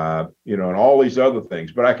 and all these other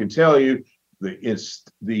things. But I can tell you,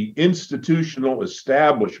 the institutional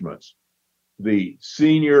establishments, the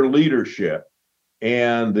senior leadership,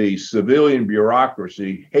 and the civilian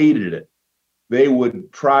bureaucracy hated it. They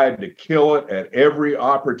would try to kill it at every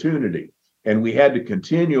opportunity. And we had to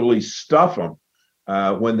continually stuff them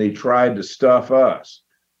when they tried to stuff us.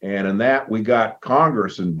 And in that, we got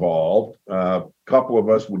Congress involved. A couple of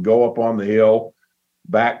us would go up on the Hill,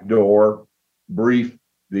 back door, brief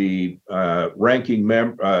the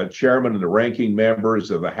chairman and the ranking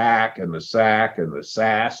members of the HAC and the SAC and the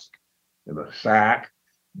SASC and the SAC,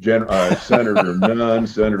 Senator Nunn,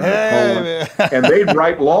 Senator Cohen, and they'd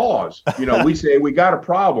write laws. We say, we got a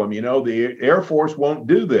problem. The Air Force won't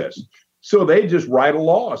do this. So they just write a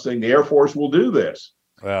law saying the Air Force will do this.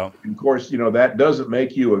 Well, and of course, that doesn't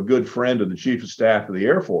make you a good friend of the Chief of Staff of the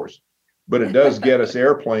Air Force, but it does get us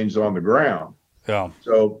airplanes on the ground. Yeah.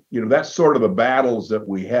 So, that's sort of the battles that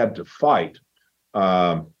we had to fight.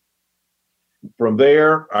 From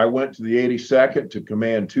there, I went to the 82nd to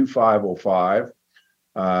Command 2505,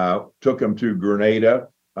 took them to Grenada,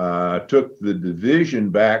 took the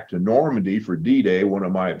division back to Normandy for D-Day, one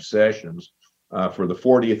of my obsessions. For the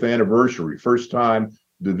 40th anniversary, first time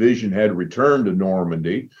division had returned to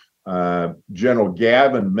Normandy. General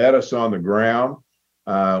Gavin met us on the ground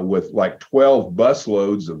with like 12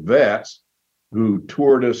 busloads of vets who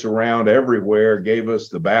toured us around everywhere, gave us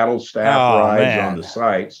the battle staff rides on the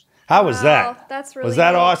sites. How was that? That's really was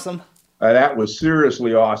that cool. awesome? That was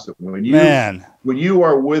seriously awesome. When you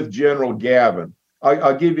are with General Gavin,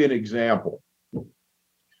 I'll give you an example.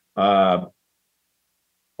 On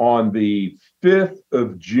the 5th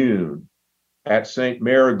of June at St.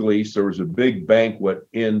 Mary-Glise, there was a big banquet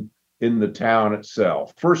in the town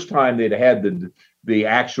itself. First time they'd had the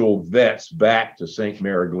actual vets back to St.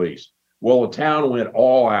 Mary-Glise. Well, the town went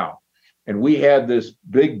all out, and we had this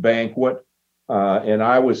big banquet, and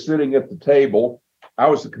I was sitting at the table. I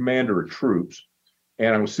was the commander of troops,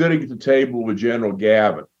 and I was sitting at the table with General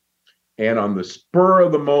Gavin. And on the spur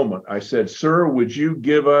of the moment, I said, "Sir, would you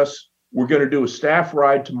give us, we're going to do a staff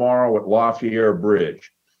ride tomorrow at Lafayette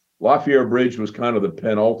Bridge." Lafayette Bridge was kind of the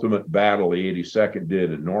penultimate battle the 82nd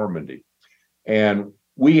did in Normandy. And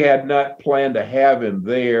we had not planned to have him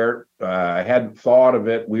there. I hadn't thought of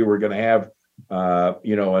it. We were going to have,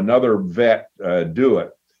 another vet do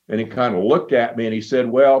it. And he kind of looked at me and he said,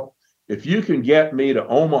 "Well, if you can get me to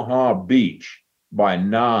Omaha Beach by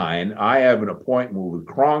 9, I have an appointment with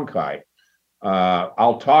Cronkite.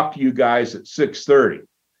 I'll talk to you guys at 6:30.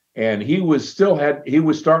 And he was starting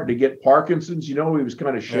to get Parkinson's, he was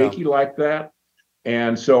kind of shaky like that.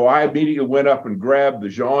 And so I immediately went up and grabbed the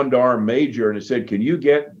gendarme major and I said, "Can you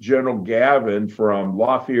get General Gavin from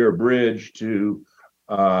Lafayette Bridge to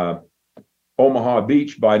Omaha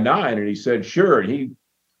Beach by 9? And he said, "Sure." And he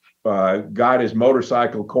got his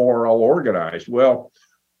motorcycle corps all organized. Well,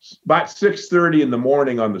 about 6:30 in the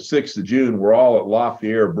morning on the 6th of June, we're all at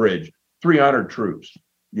Lafayette Bridge, 300 troops.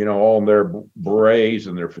 all in their berets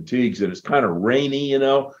and their fatigues, and it's kind of rainy,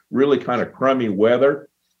 really kind of crummy weather.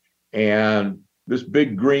 And this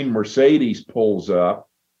big green Mercedes pulls up,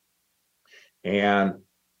 and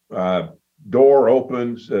door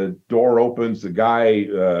opens. The guy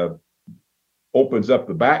opens up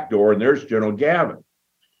the back door, and there's General Gavin.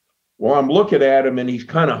 Well, I'm looking at him, and he's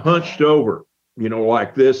kind of hunched over,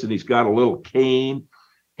 like this, and he's got a little cane,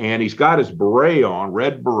 and he's got his beret on,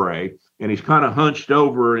 red beret, and he's kind of hunched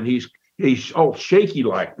over, and he's all shaky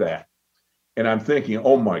like that. And I'm thinking,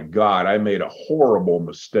 oh my God, I made a horrible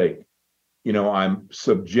mistake. I'm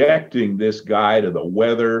subjecting this guy to the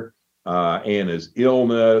weather and his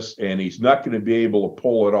illness, and he's not going to be able to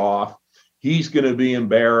pull it off. He's going to be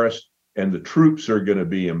embarrassed, and the troops are going to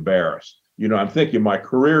be embarrassed. I'm thinking my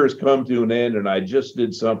career has come to an end, and I just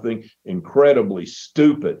did something incredibly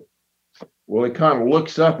stupid. Well, he kind of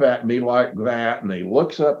looks up at me like that, and he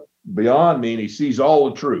looks up beyond me, and he sees all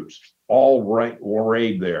the troops all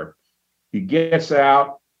arrayed there. He gets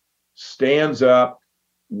out, stands up,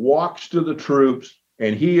 walks to the troops,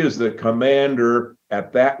 and he is the commander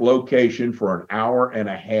at that location for an hour and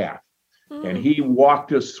a half. And he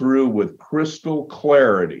walked us through with crystal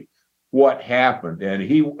clarity what happened. And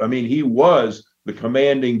he was the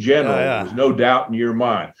commanding general. Yeah. There's no doubt in your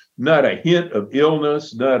mind. Not a hint of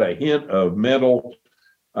illness, not a hint of mental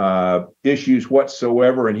issues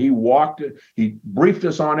whatsoever. And he briefed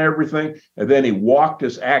us on everything. And then he walked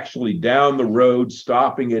us actually down the road,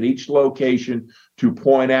 stopping at each location to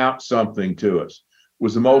point out something to us. It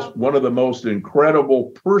was one of the most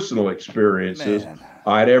incredible personal experiences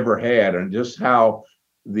I'd ever had. And just how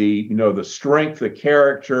the strength of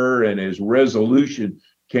character and his resolution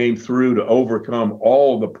came through to overcome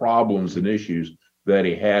all the problems and issues that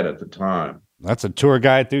he had at the time. That's a tour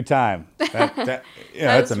guide through time.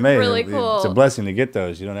 That's amazing. Really cool. It's a blessing to get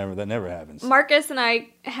those. That never happens. Marcus and I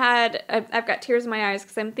I've got tears in my eyes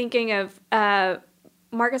because I'm thinking of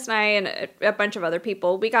Marcus and I and a bunch of other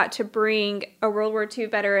people. We got to bring a World War II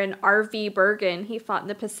veteran, R.V. Bergen. He fought in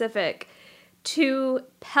the Pacific, to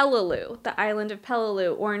Peleliu, the island of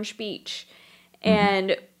Peleliu, Orange Beach.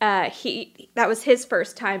 And that was his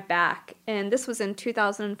first time back. And this was in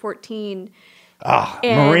 2014.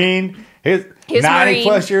 Marine. He's 90 Marine.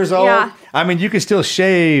 plus years old. Yeah. I mean, you could still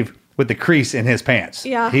shave with the crease in his pants.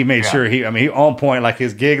 Yeah. He made sure he on point, like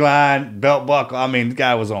his gig line, belt buckle. I mean, the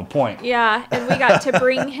guy was on point. Yeah, and we got to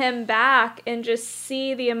bring him back and just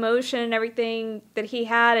see the emotion and everything that he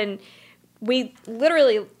had. And we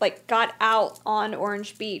literally got out on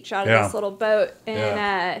Orange Beach out of this little boat,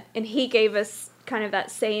 and he gave us kind of that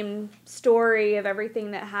same story of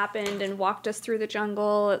everything that happened and walked us through the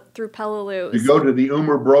jungle, through Peleliu. You go to the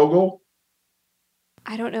Umur-Brogel?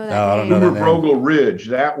 I don't know that name. Umur-Brogel Ridge.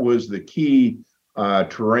 That was the key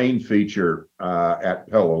terrain feature at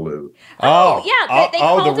Peleliu. They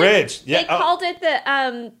called the ridge. They called it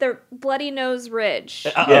the Bloody Nose Ridge.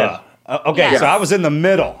 Yes. Okay, so I was in the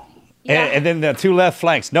middle. Yeah. And then the two left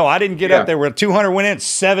flanks. No, I didn't get up there where 200 went in,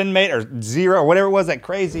 7 made, or 0, or whatever it was, that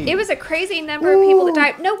crazy. It was a crazy number of people that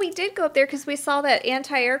died. No, we did go up there because we saw that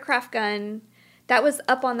anti-aircraft gun that was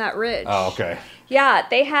up on that ridge. Oh, okay. Yeah,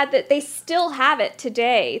 they had that. They still have it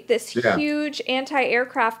today. This huge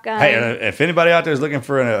anti-aircraft gun. Hey, if anybody out there is looking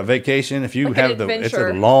for a vacation, if you have it's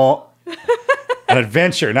a long, an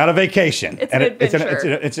adventure, not a vacation. It's an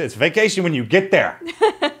adventure. It's vacation when you get there.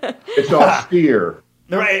 It's austere.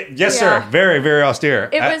 Right. Yes, sir. Very, very austere.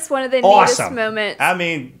 It was one of the awesome. neatest moments. I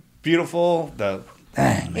mean, beautiful.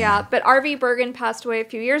 Yeah, but R.V. Bergen passed away a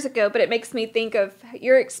few years ago, but it makes me think of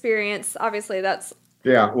your experience. Obviously, that's...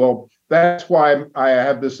 Yeah, well, that's why I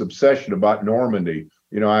have this obsession about Normandy.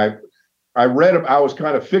 I was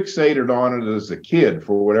kind of fixated on it as a kid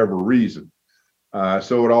for whatever reason.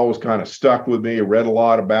 So it always kind of stuck with me. I read a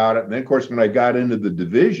lot about it. And then, of course, when I got into the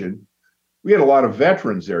division, we had a lot of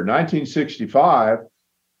veterans there. 1965,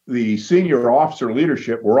 the senior officer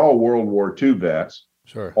leadership were all World War II vets.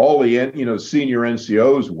 Sure. All the senior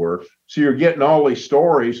NCOs were. So you're getting all these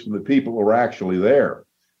stories from the people who were actually there.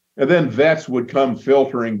 And then vets would come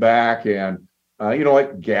filtering back, and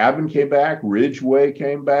like Gavin came back, Ridgway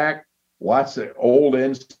came back, lots of old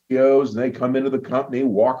NCOs, and they come into the company,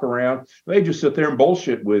 walk around. They just sit there and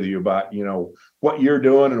bullshit with you about, what you're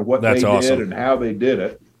doing and what That's they awesome. did and how they did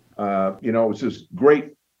it. It was this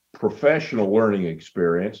great professional learning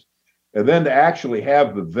experience. And then to actually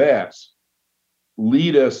have the vets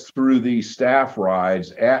lead us through these staff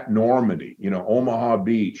rides at Normandy, Omaha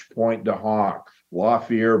Beach, Pointe du Hoc,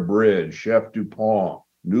 Lafayette Bridge, Chef Dupont,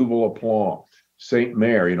 Nouvelle-Aplomb. St.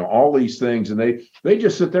 Mary, all these things. And they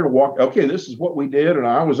just sit there and walk, okay, this is what we did. And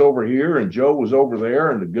I was over here and Joe was over there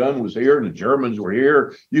and the gun was here and the Germans were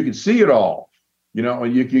here. You could see it all,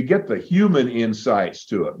 and you get the human insights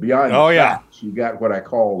to it beyond. Oh, yeah. Facts. You got what I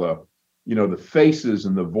call the faces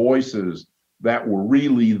and the voices that were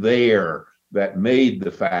really there that made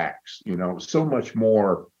the facts, so much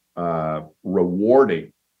more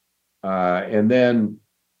rewarding. And then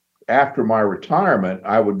after my retirement,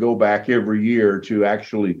 I would go back every year to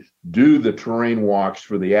actually do the terrain walks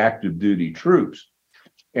for the active duty troops.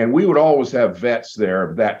 And we would always have vets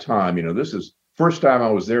there at that time. This is first time I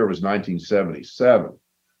was there was 1977.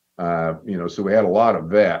 So we had a lot of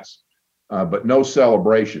vets, but no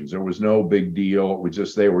celebrations. There was no big deal. It was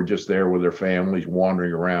just, they were just there with their families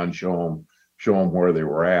wandering around, show them where they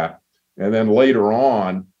were at. And then later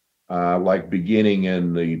on, like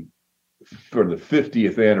beginning for the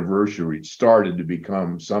 50th anniversary, it started to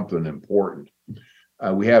become something important.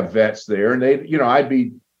 We have vets there, and I'd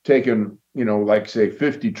be taking, like say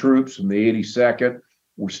 50 troops from the 82nd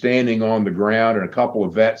were standing on the ground, and a couple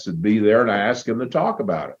of vets would be there, and I asked them to talk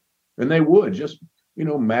about it. And they would just,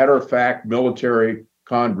 matter of fact, military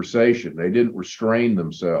conversation. They didn't restrain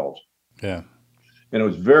themselves. Yeah. And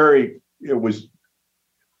it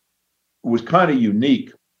was kind of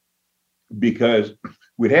unique because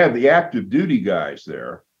we'd have the active duty guys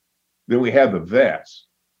there, then we had the vets,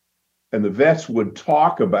 and the vets would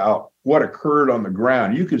talk about what occurred on the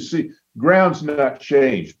ground. You could see ground's not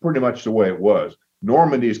changed, pretty much the way it was.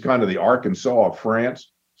 Normandy is kind of the Arkansas of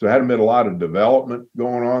France, so it hadn't been a lot of development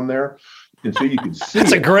going on there. And so you could see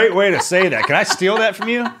That's a great way to say that. Can I steal that from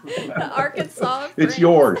you? The Arkansas. it's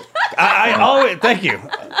yours. I always, thank you.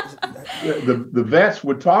 The vets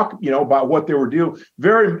would talk, about what they were doing.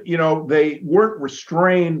 They weren't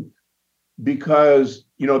restrained because,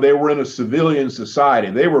 they were in a civilian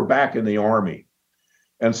society. They were back in the Army.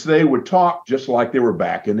 And so they would talk just like they were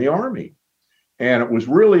back in the Army. And it was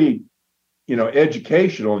really,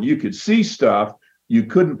 educational. And you could see stuff you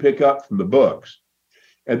couldn't pick up from the books.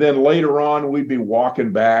 And then later on, we'd be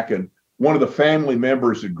walking back, and one of the family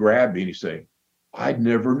members would grab me and he'd say, I'd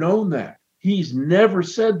never known that. He's never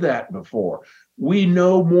said that before. We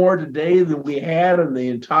know more today than we had in the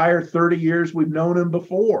entire 30 years we've known him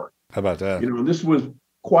before. How about that? This was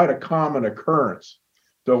quite a common occurrence.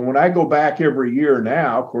 So when I go back every year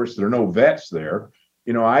now, of course, there are no vets there.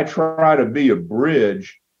 I try to be a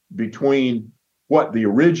bridge between what the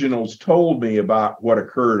originals told me about what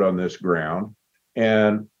occurred on this ground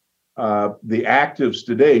and the actives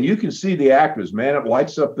today. And you can see the actives, man, it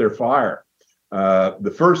lights up their fire.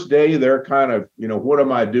 The first day they're kind of, what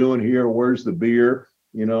am I doing here? Where's the beer?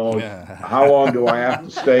 How long do I have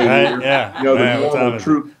to stay here? Yeah. The normal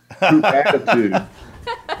troop attitude.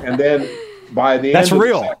 And then by the end of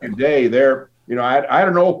the second day, I had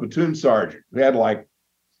an old platoon sergeant who had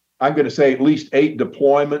I'm going to say at least 8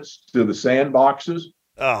 deployments to the sandboxes.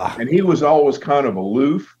 And he was always kind of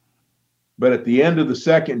aloof. But at the end of the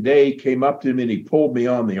second day, he came up to me and he pulled me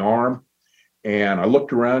on the arm. And I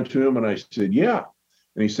looked around to him and I said, yeah.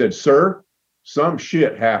 And he said, sir, some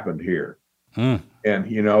shit happened here. And,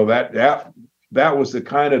 that was the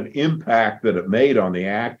kind of impact that it made on the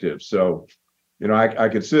active. So, I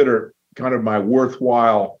consider it kind of my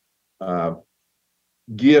worthwhile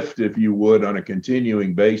gift, if you would, on a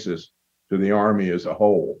continuing basis to the Army as a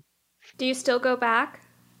whole. Do you still go back?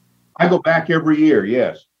 I go back every year,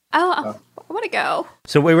 yes. Oh, I want to go.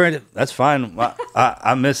 So that's fine.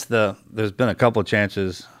 I missed there's been a couple of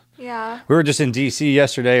chances. Yeah. We were just in D.C.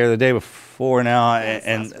 yesterday or the day before now.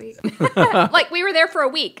 And we were there for a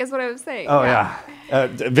week is what I was saying. Oh, yeah.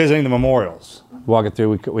 Visiting the memorials. Walking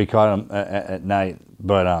through, we caught them at night.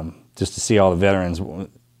 But just to see all the veterans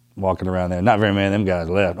walking around there. Not very many of them guys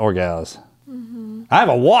left, or gals. Mm-hmm. I have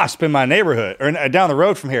a wasp in my neighborhood, or down the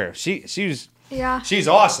road from here. She's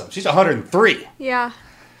awesome. She's 103. Yeah.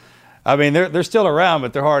 I mean, they're still around,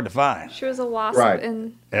 but they're hard to find. She was a wasp. Right.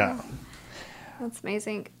 Yeah. That's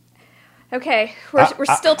amazing. Okay, we're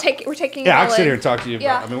still taking. We're taking. Yeah, I can sit here and talk to you.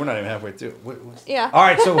 Yeah. I mean, we're not even halfway through. Yeah. All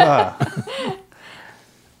right, so.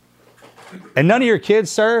 And none of your kids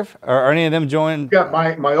serve, or any of them joined?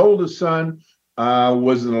 Yeah, my oldest son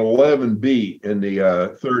was an 11B in the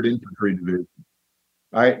 3rd Infantry Division.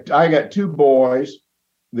 I got 2 boys.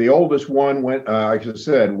 The oldest one went, like I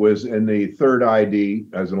said, was in the 3rd ID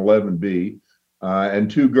as an 11B, and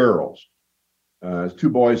 2 girls, 2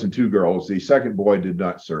 boys and 2 girls. The second boy did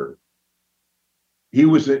not serve. He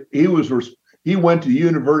went to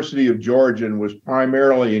University of Georgia and was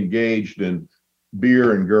primarily engaged in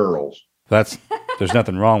beer and girls. There's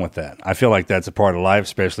nothing wrong with that. I feel like that's a part of life,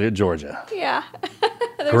 especially at Georgia. Yeah.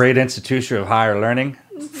 Great institution of higher learning.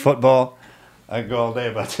 Football. I could go all day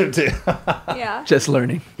about them too. Yeah. Just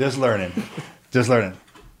learning. Just learning. Just learning.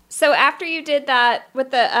 So after you did that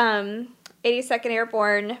with the 82nd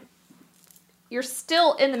Airborne, you're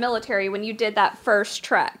still in the military when you did that first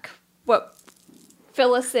trek. What?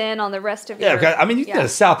 Fill us in on the rest of your... Yeah, I mean, you did a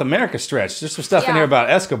South America stretch. There's some stuff in here about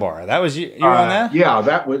Escobar. That was you were on that? Yeah,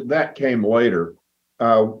 that came later.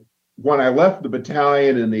 When I left the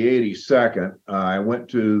battalion in the 82nd, I went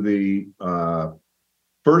to the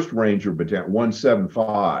 1st Ranger Battalion,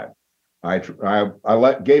 175. I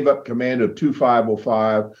gave up command of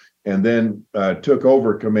 2505 and then took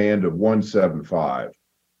over command of 175,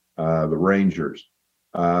 the Rangers.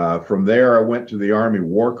 From there, I went to the Army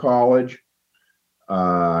War College.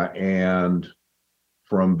 And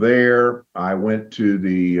from there, I went to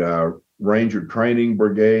the Ranger Training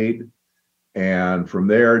Brigade. And from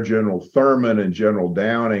there, General Thurman and General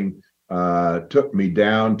Downing took me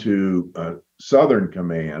down to Southern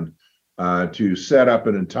Command to set up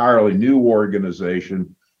an entirely new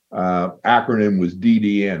organization. Acronym was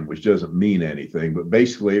DDN, which doesn't mean anything, but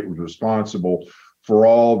basically it was responsible for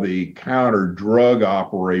all the counter-drug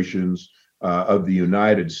operations of the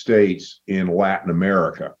United States in Latin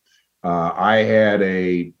America. I had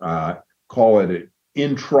call it an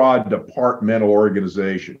intra-departmental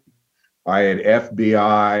organization. I had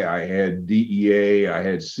FBI, I had DEA, I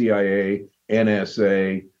had CIA,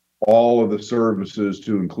 NSA, all of the services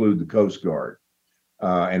to include the Coast Guard.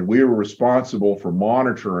 And we were responsible for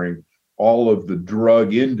monitoring all of the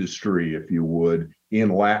drug industry, if you would, in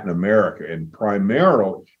Latin America, and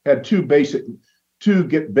primarily had two basic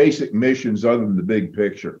missions other than the big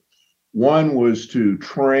picture. One was to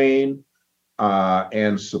train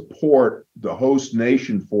and support the host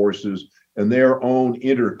nation forces and their own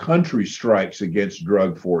inter-country strikes against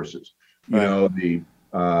drug forces. You know, the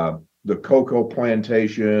cocoa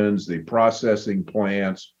plantations, the processing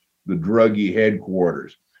plants, the druggie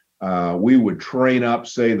headquarters. We would train up,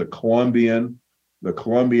 say, the Colombian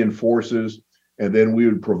forces, and then we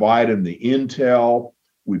would provide them the intel.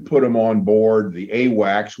 We put them on board the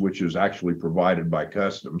AWACS, which is actually provided by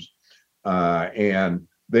Customs, and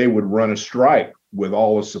they would run a strike with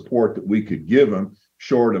all the support that we could give them,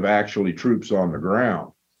 short of actually troops on the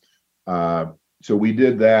ground. So we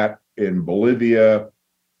did that in Bolivia,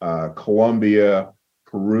 Colombia,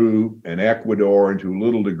 Peru, and Ecuador, and to a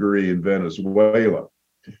little degree in Venezuela.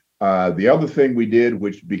 The other thing we did,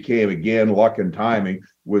 which became, again, luck and timing,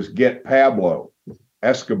 was get Pablo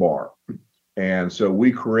Escobar. And so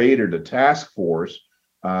we created a task force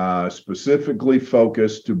specifically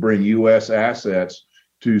focused to bring U.S. assets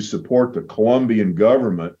to support the Colombian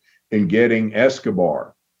government in getting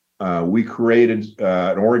Escobar. We created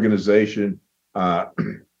an organization, a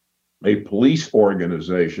police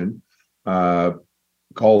organization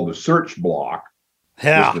called the Search Block.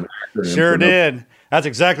 Yeah, sure did. That's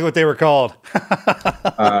exactly what they were called.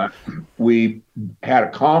 We had a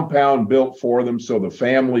compound built for them so the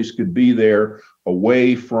families could be there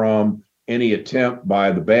away from any attempt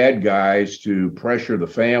by the bad guys to pressure the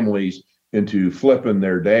families into flipping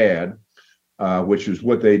their dad, which is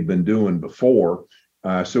what they'd been doing before.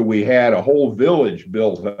 So we had a whole village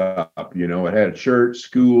built up. You know, it had church,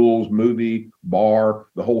 schools, movie, bar,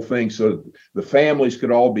 the whole thing. So the families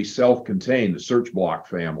could all be self-contained, the Search Block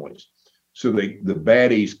families. So the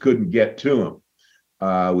baddies couldn't get to them.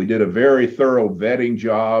 We did a very thorough vetting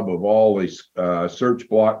job of all the Search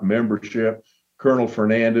Block membership. Colonel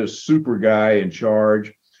Fernandez, super guy in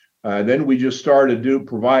charge. Then we just started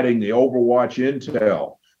providing the Overwatch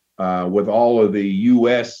intel with all of the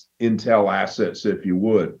U.S. intel assets, if you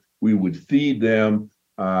would. We would feed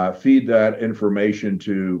that information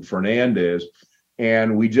to Fernandez.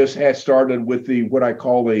 And we just had started with what I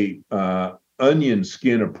call the onion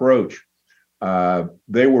skin approach.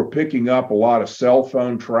 They were picking up a lot of cell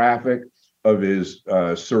phone traffic of his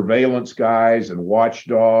surveillance guys and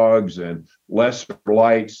watchdogs and lesser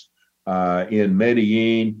lights in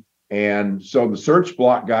Medellin. And so the Search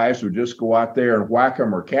Block guys would just go out there and whack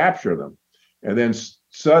them or capture them. And then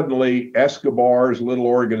suddenly Escobar's little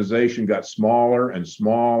organization got smaller and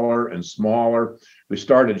smaller and smaller. They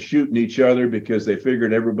started shooting each other because they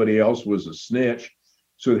figured everybody else was a snitch.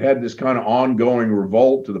 So it had this kind of ongoing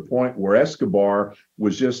revolt to the point where Escobar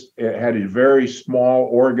had a very small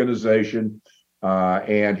organization,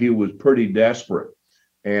 and he was pretty desperate.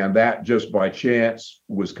 And that just by chance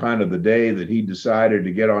was kind of the day that he decided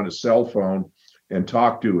to get on his cell phone and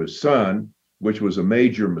talk to his son, which was a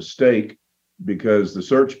major mistake because the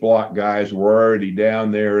Search Block guys were already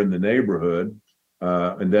down there in the neighborhood.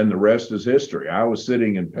 And then the rest is history. I was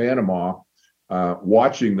sitting in Panama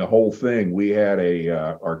watching the whole thing. We had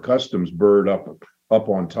our customs bird up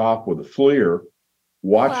on top with a FLIR,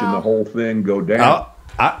 watching Wow. the whole thing go down.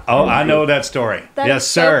 I know that story. That Yes, is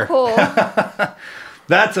so sir. cool.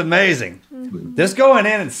 That's amazing. Just going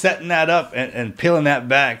in and setting that up and peeling that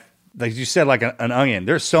back, like you said, like an onion.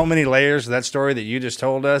 There's so many layers to that story that you just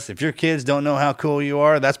told us. If your kids don't know how cool you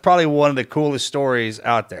are, that's probably one of the coolest stories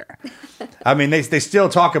out there. I mean, they still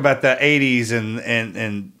talk about the 80s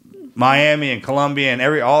and Miami and Colombia and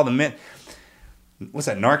all the men. What's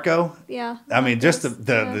that, Narco? Yeah. I mean, just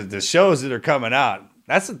the shows that are coming out.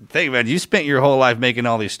 That's the thing, man. You spent your whole life making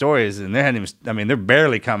all these stories, and they're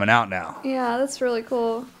barely coming out now. Yeah, that's really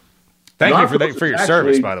cool. Thank you Narcos for your is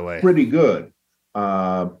service, actually by the way. Pretty good.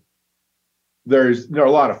 There are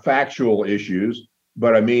a lot of factual issues,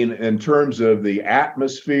 but I mean, in terms of the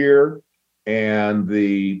atmosphere and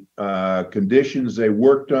the conditions they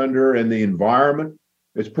worked under and the environment,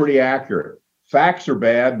 it's pretty accurate. Facts are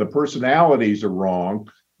bad, the personalities are wrong,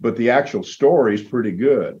 but the actual story is pretty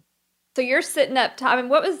good. So you're sitting up top. I mean,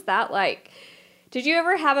 what was that like? Did you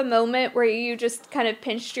ever have a moment where you just kind of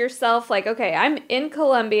pinched yourself like, okay, I'm in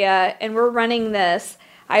Colombia and we're running this.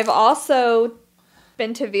 I've also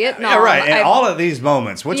been to Vietnam. Yeah, right. And all of these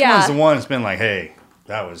moments, which one's the one that's been like, hey,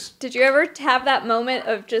 that was... Did you ever have that moment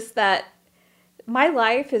of just that, my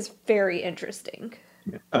life is very interesting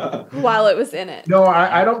while it was in it? No,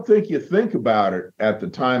 I don't think you think about it at the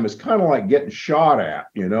time. It's kind of like getting shot at,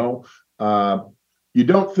 you know? You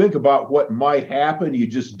don't think about what might happen. You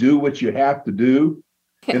just do what you have to do.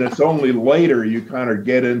 Yeah. And it's only later you kind of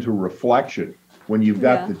get into reflection when you've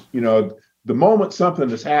got the moment something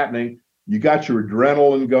is happening, you got your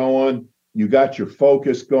adrenaline going, you got your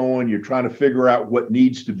focus going, you're trying to figure out what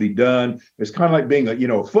needs to be done. It's kind of like being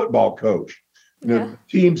a football coach. The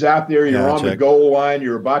team's out there, you're on the goal line,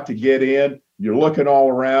 you're about to get in, you're looking all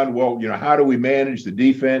around. Well, how do we manage the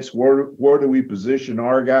defense? Where do we position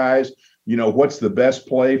our guys? What's the best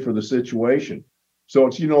play for the situation? So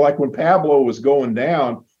it's, like when Pablo was going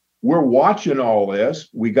down, we're watching all this.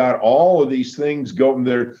 We got all of these things going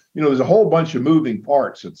there. There's a whole bunch of moving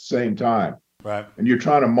parts at the same time. Right. And you're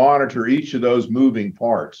trying to monitor each of those moving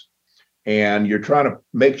parts. And you're trying to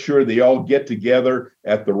make sure they all get together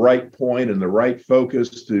at the right point and the right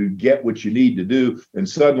focus to get what you need to do. And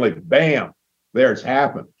suddenly, bam, there it's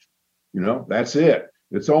happened. That's it.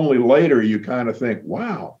 It's only later you kind of think,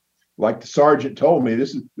 wow, like the sergeant told me,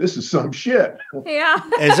 this is some shit. Yeah.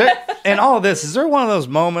 Is there, in all of this, is there one of those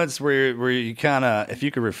moments where you kind of, if you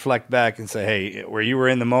could reflect back and say, hey, where you were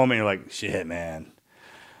in the moment, you're like, shit, man,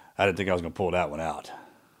 I didn't think I was going to pull that one out.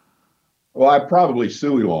 Well, I probably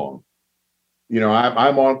Suey Long.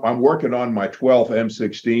 I'm working on my 12th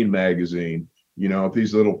M16 magazine,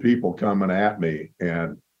 these little people coming at me,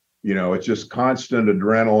 and, it's just constant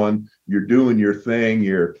adrenaline. You're doing your thing.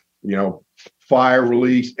 You're, fire,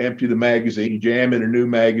 release, empty the magazine, jam in a new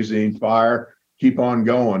magazine, fire, keep on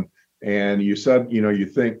going. And you said, you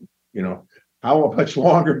think, how much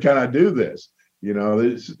longer can I do this?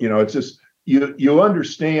 It's just, you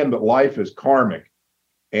understand that life is karmic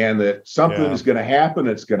and that something is going to happen.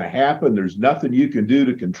 It's going to happen. There's nothing you can do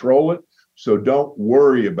to control it. So don't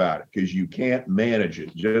worry about it because you can't manage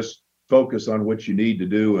it. Just focus on what you need to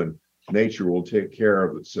do and nature will take care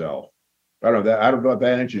of itself. I don't know if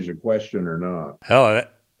that answers your question or not. Hell,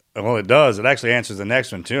 well, it does. It actually answers the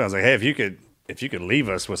next one too. I was like, hey, if you could leave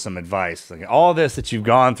us with some advice, like all this that you've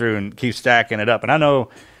gone through and keep stacking it up. And I know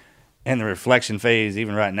in the reflection phase,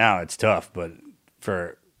 even right now, it's tough. But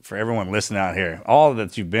for everyone listening out here, all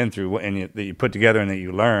that you've been through and that you put together and that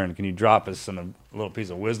you learned, can you drop us a little piece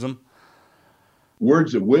of wisdom?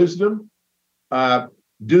 Words of wisdom.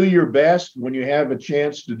 Do your best when you have a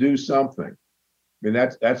chance to do something. I mean,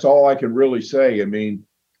 that's all I can really say. I mean,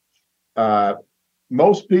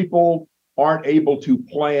 most people aren't able to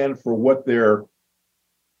plan for what the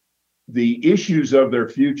issues of their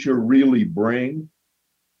future really bring.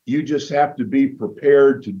 You just have to be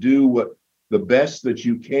prepared to do what the best that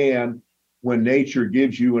you can when nature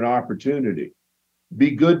gives you an opportunity.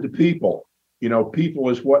 Be good to people. People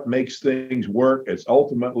is what makes things work. It's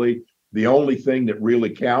ultimately the only thing that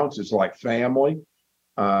really counts. It's like family.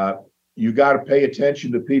 You got to pay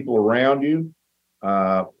attention to people around you.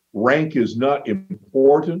 Rank is not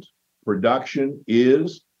important. Production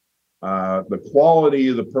is. The quality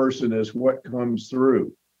of the person is what comes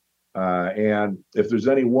through. And if there's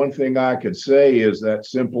any one thing I could say is that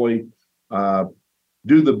simply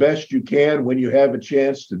do the best you can when you have a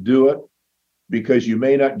chance to do it, because you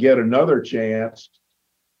may not get another chance.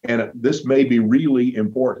 And this may be really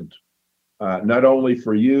important, not only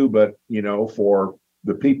for you, but, for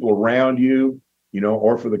the people around you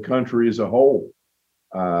or for the country as a whole.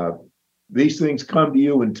 These things come to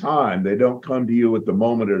you in time. They don't come to you at the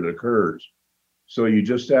moment it occurs. So you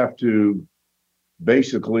just have to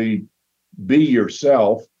basically be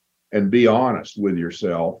yourself and be honest with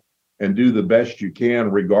yourself and do the best you can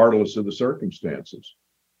regardless of the circumstances.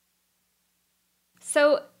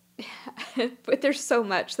 So but there's so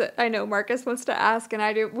much that I know Marcus wants to ask, and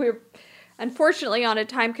I do. We're unfortunately on a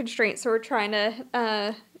time constraint, so we're trying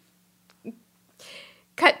to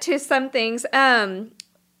cut to some things.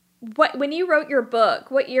 When you wrote your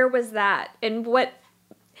book, what year was that? And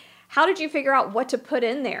how did you figure out what to put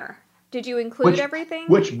in there? Did you include everything?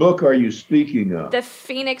 Which book are you speaking of? The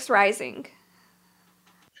Phoenix Rising.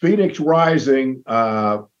 Phoenix Rising,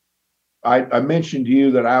 I mentioned to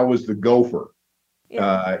you that I was the gopher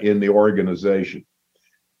in the organization.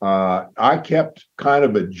 I kept kind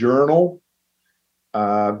of a journal,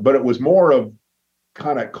 but it was more of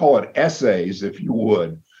kind of call it essays, if you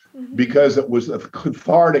would, because it was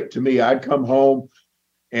cathartic to me. I'd come home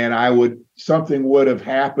and something would have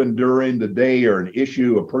happened during the day or an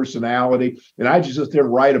issue, a personality, and I just sit there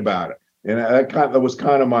and write about it. And that was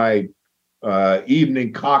kind of my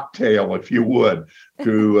evening cocktail, if you would,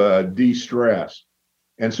 to de-stress.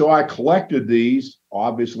 And so I collected these,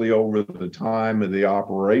 obviously, over the time of the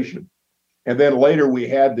operation. And then later we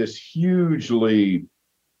had this hugely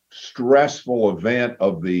stressful event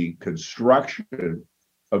of the construction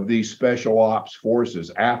of these special ops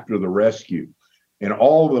forces after the rescue. And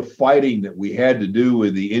all the fighting that we had to do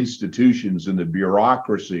with the institutions and the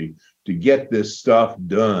bureaucracy to get this stuff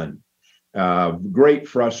done. Great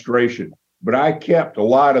frustration. But I kept a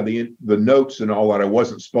lot of the notes and all that I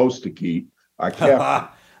wasn't supposed to keep. I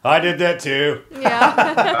kept. I did that too.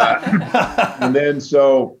 Yeah. And then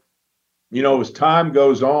so, as time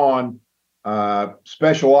goes on,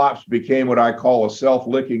 special ops became what I call a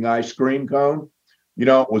self-licking ice cream cone. It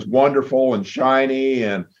was wonderful and shiny,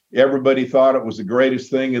 and everybody thought it was the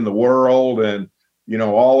greatest thing in the world, and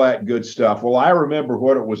all that good stuff. Well, I remember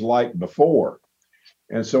what it was like before.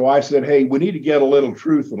 And so I said, hey, we need to get a little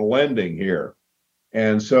truth in lending here.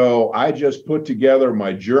 And so I just put together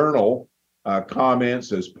my journal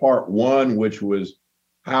comments as part one, which was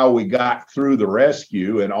how we got through the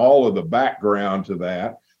rescue and all of the background to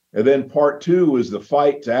that. And then part two is the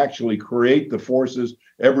fight to actually create the forces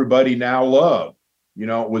everybody now loves.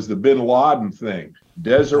 It was the bin Laden thing.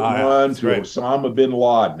 Desert Run to Osama bin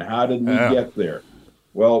Laden. How did we get there?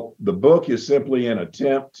 Well, the book is simply an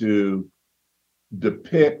attempt to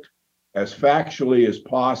depict as factually as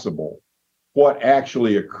possible what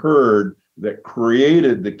actually occurred that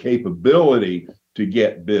created the capability to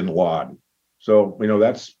get bin Laden. So,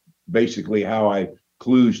 that's basically how I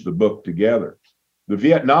kludged the book together. The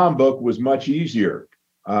Vietnam book was much easier.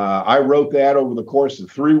 I wrote that over the course of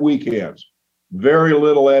 3 weekends. Very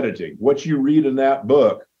little editing. What you read in that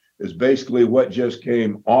book is basically what just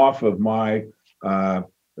came off of my, at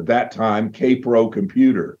that time, K-Pro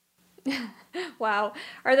computer. Wow.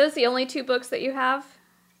 Are those the only 2 books that you have?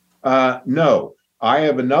 No. I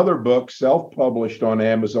have another book self-published on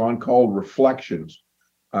Amazon called Reflections,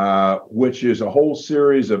 which is a whole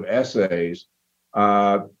series of essays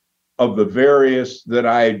of the various that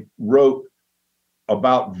I wrote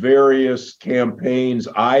about various campaigns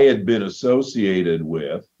I had been associated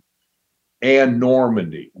with, and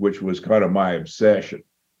Normandy, which was kind of my obsession.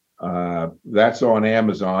 That's on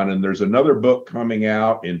Amazon. And there's another book coming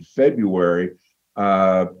out in February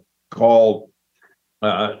called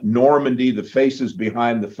Normandy, The Faces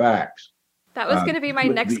Behind the Facts. That was going to be my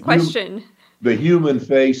next question. The Human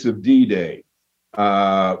Face of D-Day,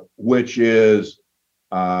 which is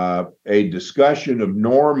a discussion of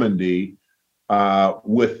Normandy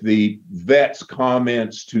with the vets'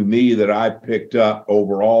 comments to me that I picked up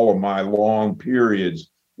over all of my long periods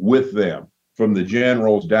with them, from the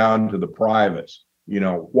generals down to the privates.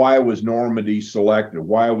 Why was Normandy selected?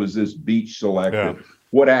 Why was this beach selected? Yeah.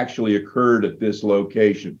 What actually occurred at this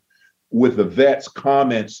location? With the vets'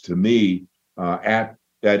 comments to me at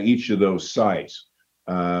each of those sites.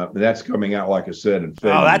 That's coming out, like I said, in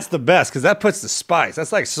February. Oh, that's the best, because that puts the spice.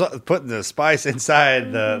 That's like putting the spice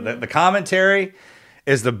inside the commentary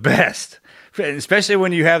is the best, especially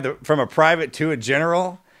when you have from a private to a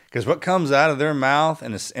general, because what comes out of their mouth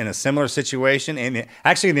in a similar situation, and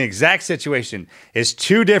actually in the exact situation, is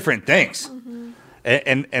 2 different things. Mm-hmm.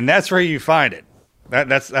 And that's where you find it.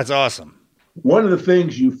 That's awesome. One of the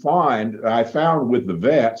things I found with the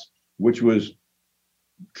vets, which was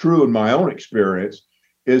true in my own experience,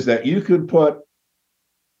 is that you could put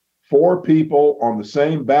 4 people on the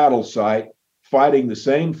same battle site fighting the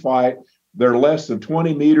same fight, they're less than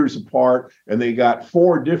 20 meters apart, and they got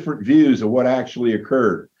 4 different views of what actually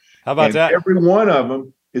occurred. How about and that? Every one of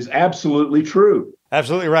them is absolutely true.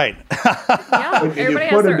 Absolutely right. Yeah, And you everybody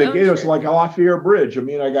put has them their own together, it's truth. like Lafayette Bridge. I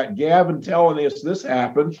mean, I got Gavin telling us this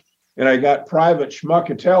happened, and I got Private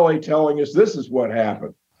Schmuckatelli telling us this is what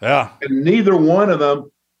happened. Yeah. And neither one of them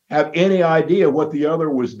have any idea what the other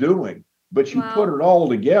was doing. But you Wow. put it all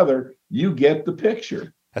together, you get the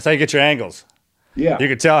picture. That's how you get your angles. Yeah. You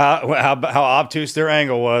could tell how obtuse their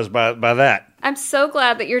angle was by that. I'm so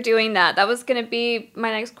glad that you're doing that. That was going to be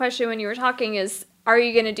my next question when you were talking is, are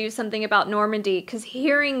you going to do something about Normandy? Because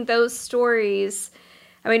hearing those stories,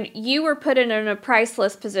 I mean, you were put in a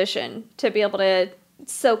priceless position to be able to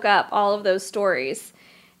soak up all of those stories.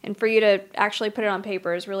 And for you to actually put it on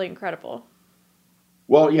paper is really incredible.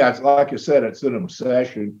 Well, yeah, it's like I said, it's an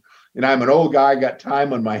obsession. And I'm an old guy, got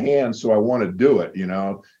time on my hands, so I want to do it, you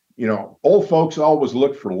know. You know, old folks always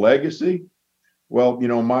look for legacy. Well, you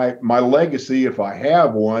know, my legacy, if I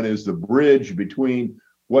have one, is the bridge between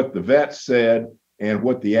what the vets said and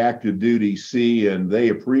what the active duty see and they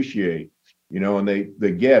appreciate, you know, and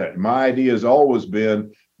they get it. My idea has always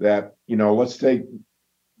been that, you know,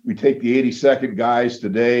 we take the 82nd guys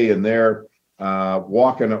today, and they're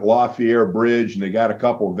walking at Lafayette Bridge, and they got a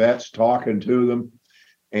couple of vets talking to them.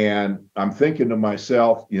 And I'm thinking to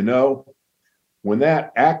myself, you know, when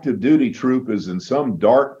that active duty troop is in some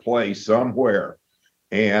dark place somewhere,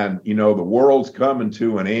 and, you know, the world's coming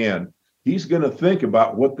to an end, he's going to think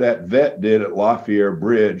about what that vet did at Lafayette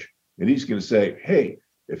Bridge. And he's going to say, hey,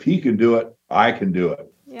 if he can do it, I can do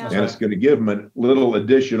it. Yeah. And it's going to give him a little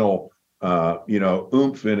additional,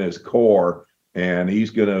 oomph in his core. And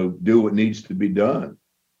he's going to do what needs to be done.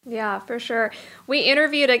 Yeah, for sure. We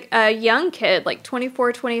interviewed a young kid, like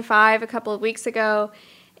 24, 25, a couple of weeks ago.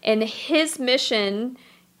 And his mission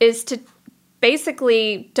is to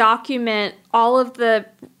basically document all of the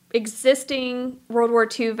existing World War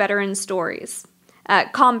II veteran stories,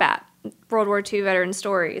 combat World War II veteran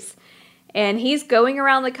stories. And he's going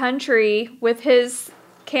around the country with his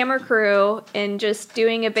camera crew and just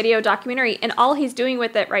doing a video documentary. And all he's doing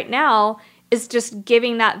with it right now is just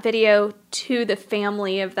giving that video to the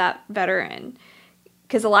family of that veteran.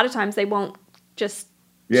 Because a lot of times they won't just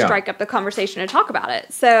strike up the conversation and talk about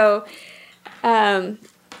it. So, I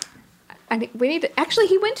think we need to, actually,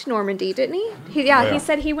 he went to Normandy, didn't he? He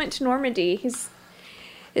said he went to Normandy.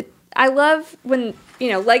 I love when, you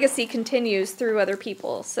know, legacy continues through other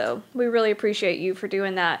people. So we really appreciate you for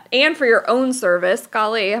doing that and for your own service.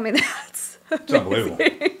 Golly, I mean, that's unbelievable.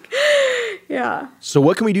 Yeah. So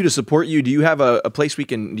what can we do to support you? Do you have a place do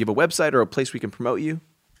you have a website or a place we can promote you?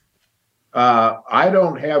 I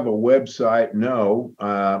don't have a website. No,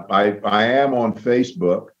 I am on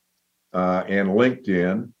Facebook and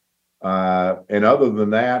LinkedIn. And other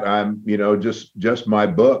than that, I'm, you know, just my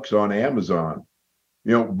books on Amazon.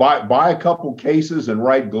 You know, buy a couple cases and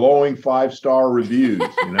write glowing 5-star reviews,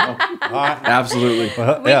 you know. Absolutely.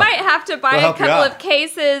 We might have to buy We'll a help you couple out. of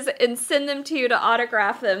cases and send them to you to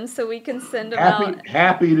autograph them so we can send them out.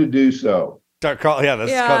 Happy to do so. This is called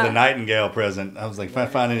the Nightingale present. I was like, if I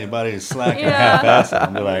find anybody who's slacking half-assed,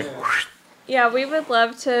 I'm like, Yeah, we would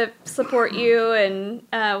love to support you, and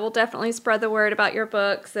we'll definitely spread the word about your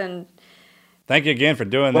books. And thank you again for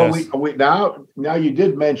doing Well, this. we now you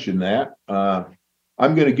did mention that.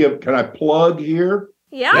 I'm going to can I plug here?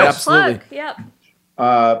 yeah, Yeah, absolutely. plug.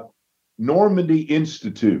 Yep. Normandy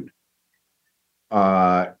Institute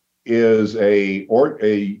is a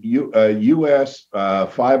U.S.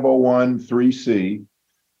 501(c),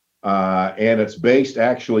 and it's based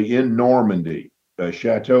actually in Normandy,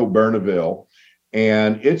 Chateau Berneville,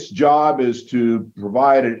 and its job is to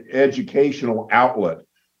provide an educational outlet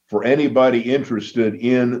for anybody interested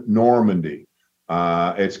in Normandy.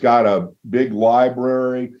 It's got a big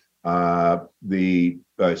library. The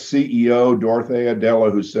CEO, Dorothea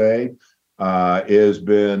Della Hussey, has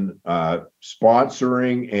been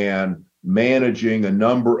sponsoring and managing a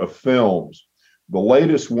number of films. The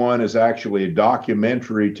latest one is actually a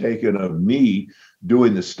documentary taken of me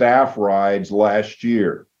doing the staff rides last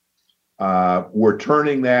year. We're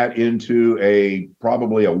turning that into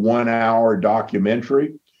probably a 1-hour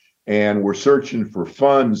documentary, and we're searching for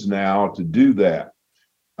funds now to do that.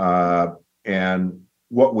 And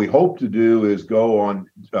what we hope to do is go on,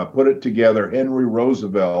 put it together. Henry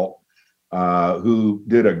Roosevelt, who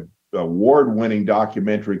did an award-winning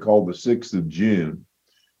documentary called The 6th of June,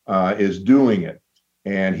 is doing it.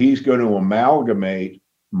 And he's going to amalgamate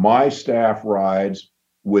my staff rides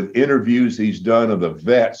with interviews he's done of the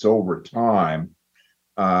vets over time,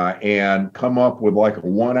 and come up with like a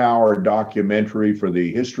 1-hour documentary for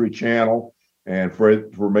the History Channel and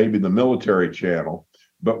for maybe the military channel,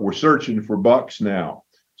 but we're searching for bucks now.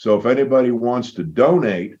 So if anybody wants to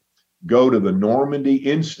donate, go to the Normandy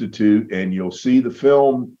Institute and you'll see the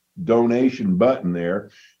film donation button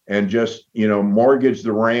there, and just, mortgage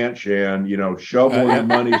the ranch and, shovel in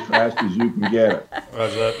money as fast as you can get it.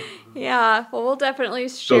 Roger that. Yeah, well, we'll definitely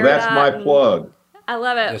share So that's that, my and plug. I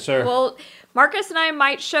love it. Yes, sir. Well, Marcus and I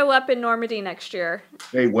might show up in Normandy next year.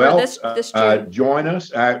 Hey, well, this June. join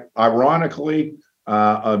us. Ironically,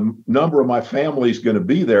 a number of my family is going to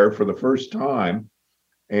be there for the first time,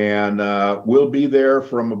 and we'll be there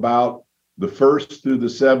from about the 1st through the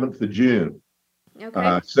 7th of June.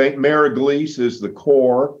 Okay. St. Mary-Glise is the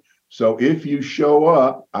core. So if you show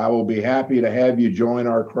up, I will be happy to have you join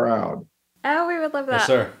our crowd. Oh, we would love that. Yes,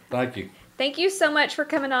 sir. Thank you. Thank you so much for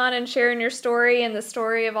coming on and sharing your story and the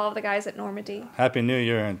story of all the guys at Normandy. Happy New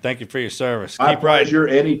Year, and thank you for your service. My Keep writing. pleasure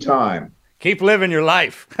anytime. Keep living your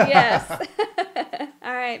life. Yes.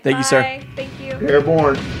 All right. Thank you, sir. bye. Thank you.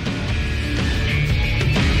 Airborne.